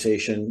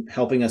conversation,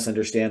 helping us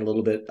understand a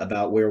little bit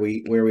about where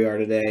we are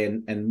today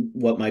and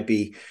what might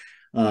be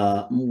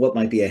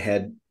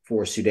ahead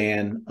for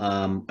Sudan.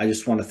 I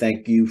just want to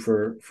thank you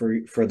for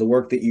the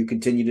work that you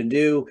continue to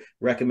do.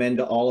 Recommend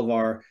to all of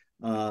our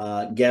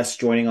guests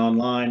joining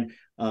online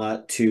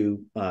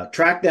to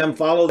track them,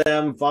 follow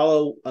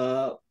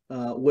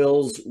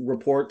Will's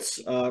reports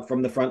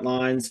from the front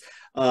lines,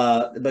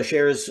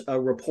 Bashir's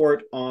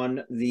report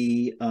on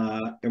the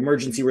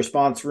emergency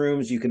response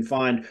rooms you can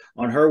find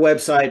on her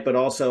website, but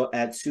also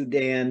at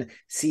sudanccu.org.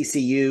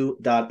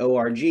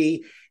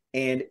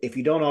 And if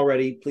you don't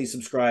already, please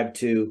subscribe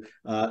to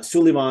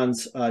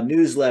Suleiman's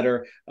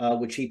newsletter,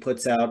 which he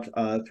puts out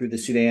through the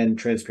Sudan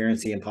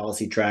Transparency and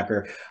Policy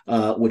Tracker,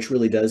 which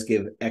really does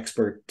give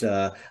expert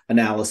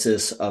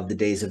analysis of the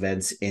day's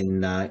events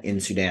in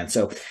Sudan.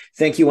 So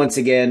thank you once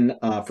again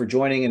for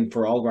joining, and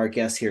for all of our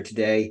guests here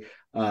today.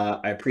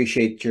 I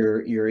appreciate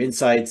your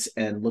insights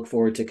and look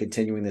forward to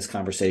continuing this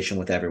conversation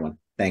with everyone.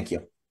 Thank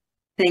you.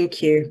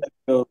 Thank you.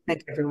 Thank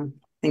you, everyone.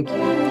 Thank you.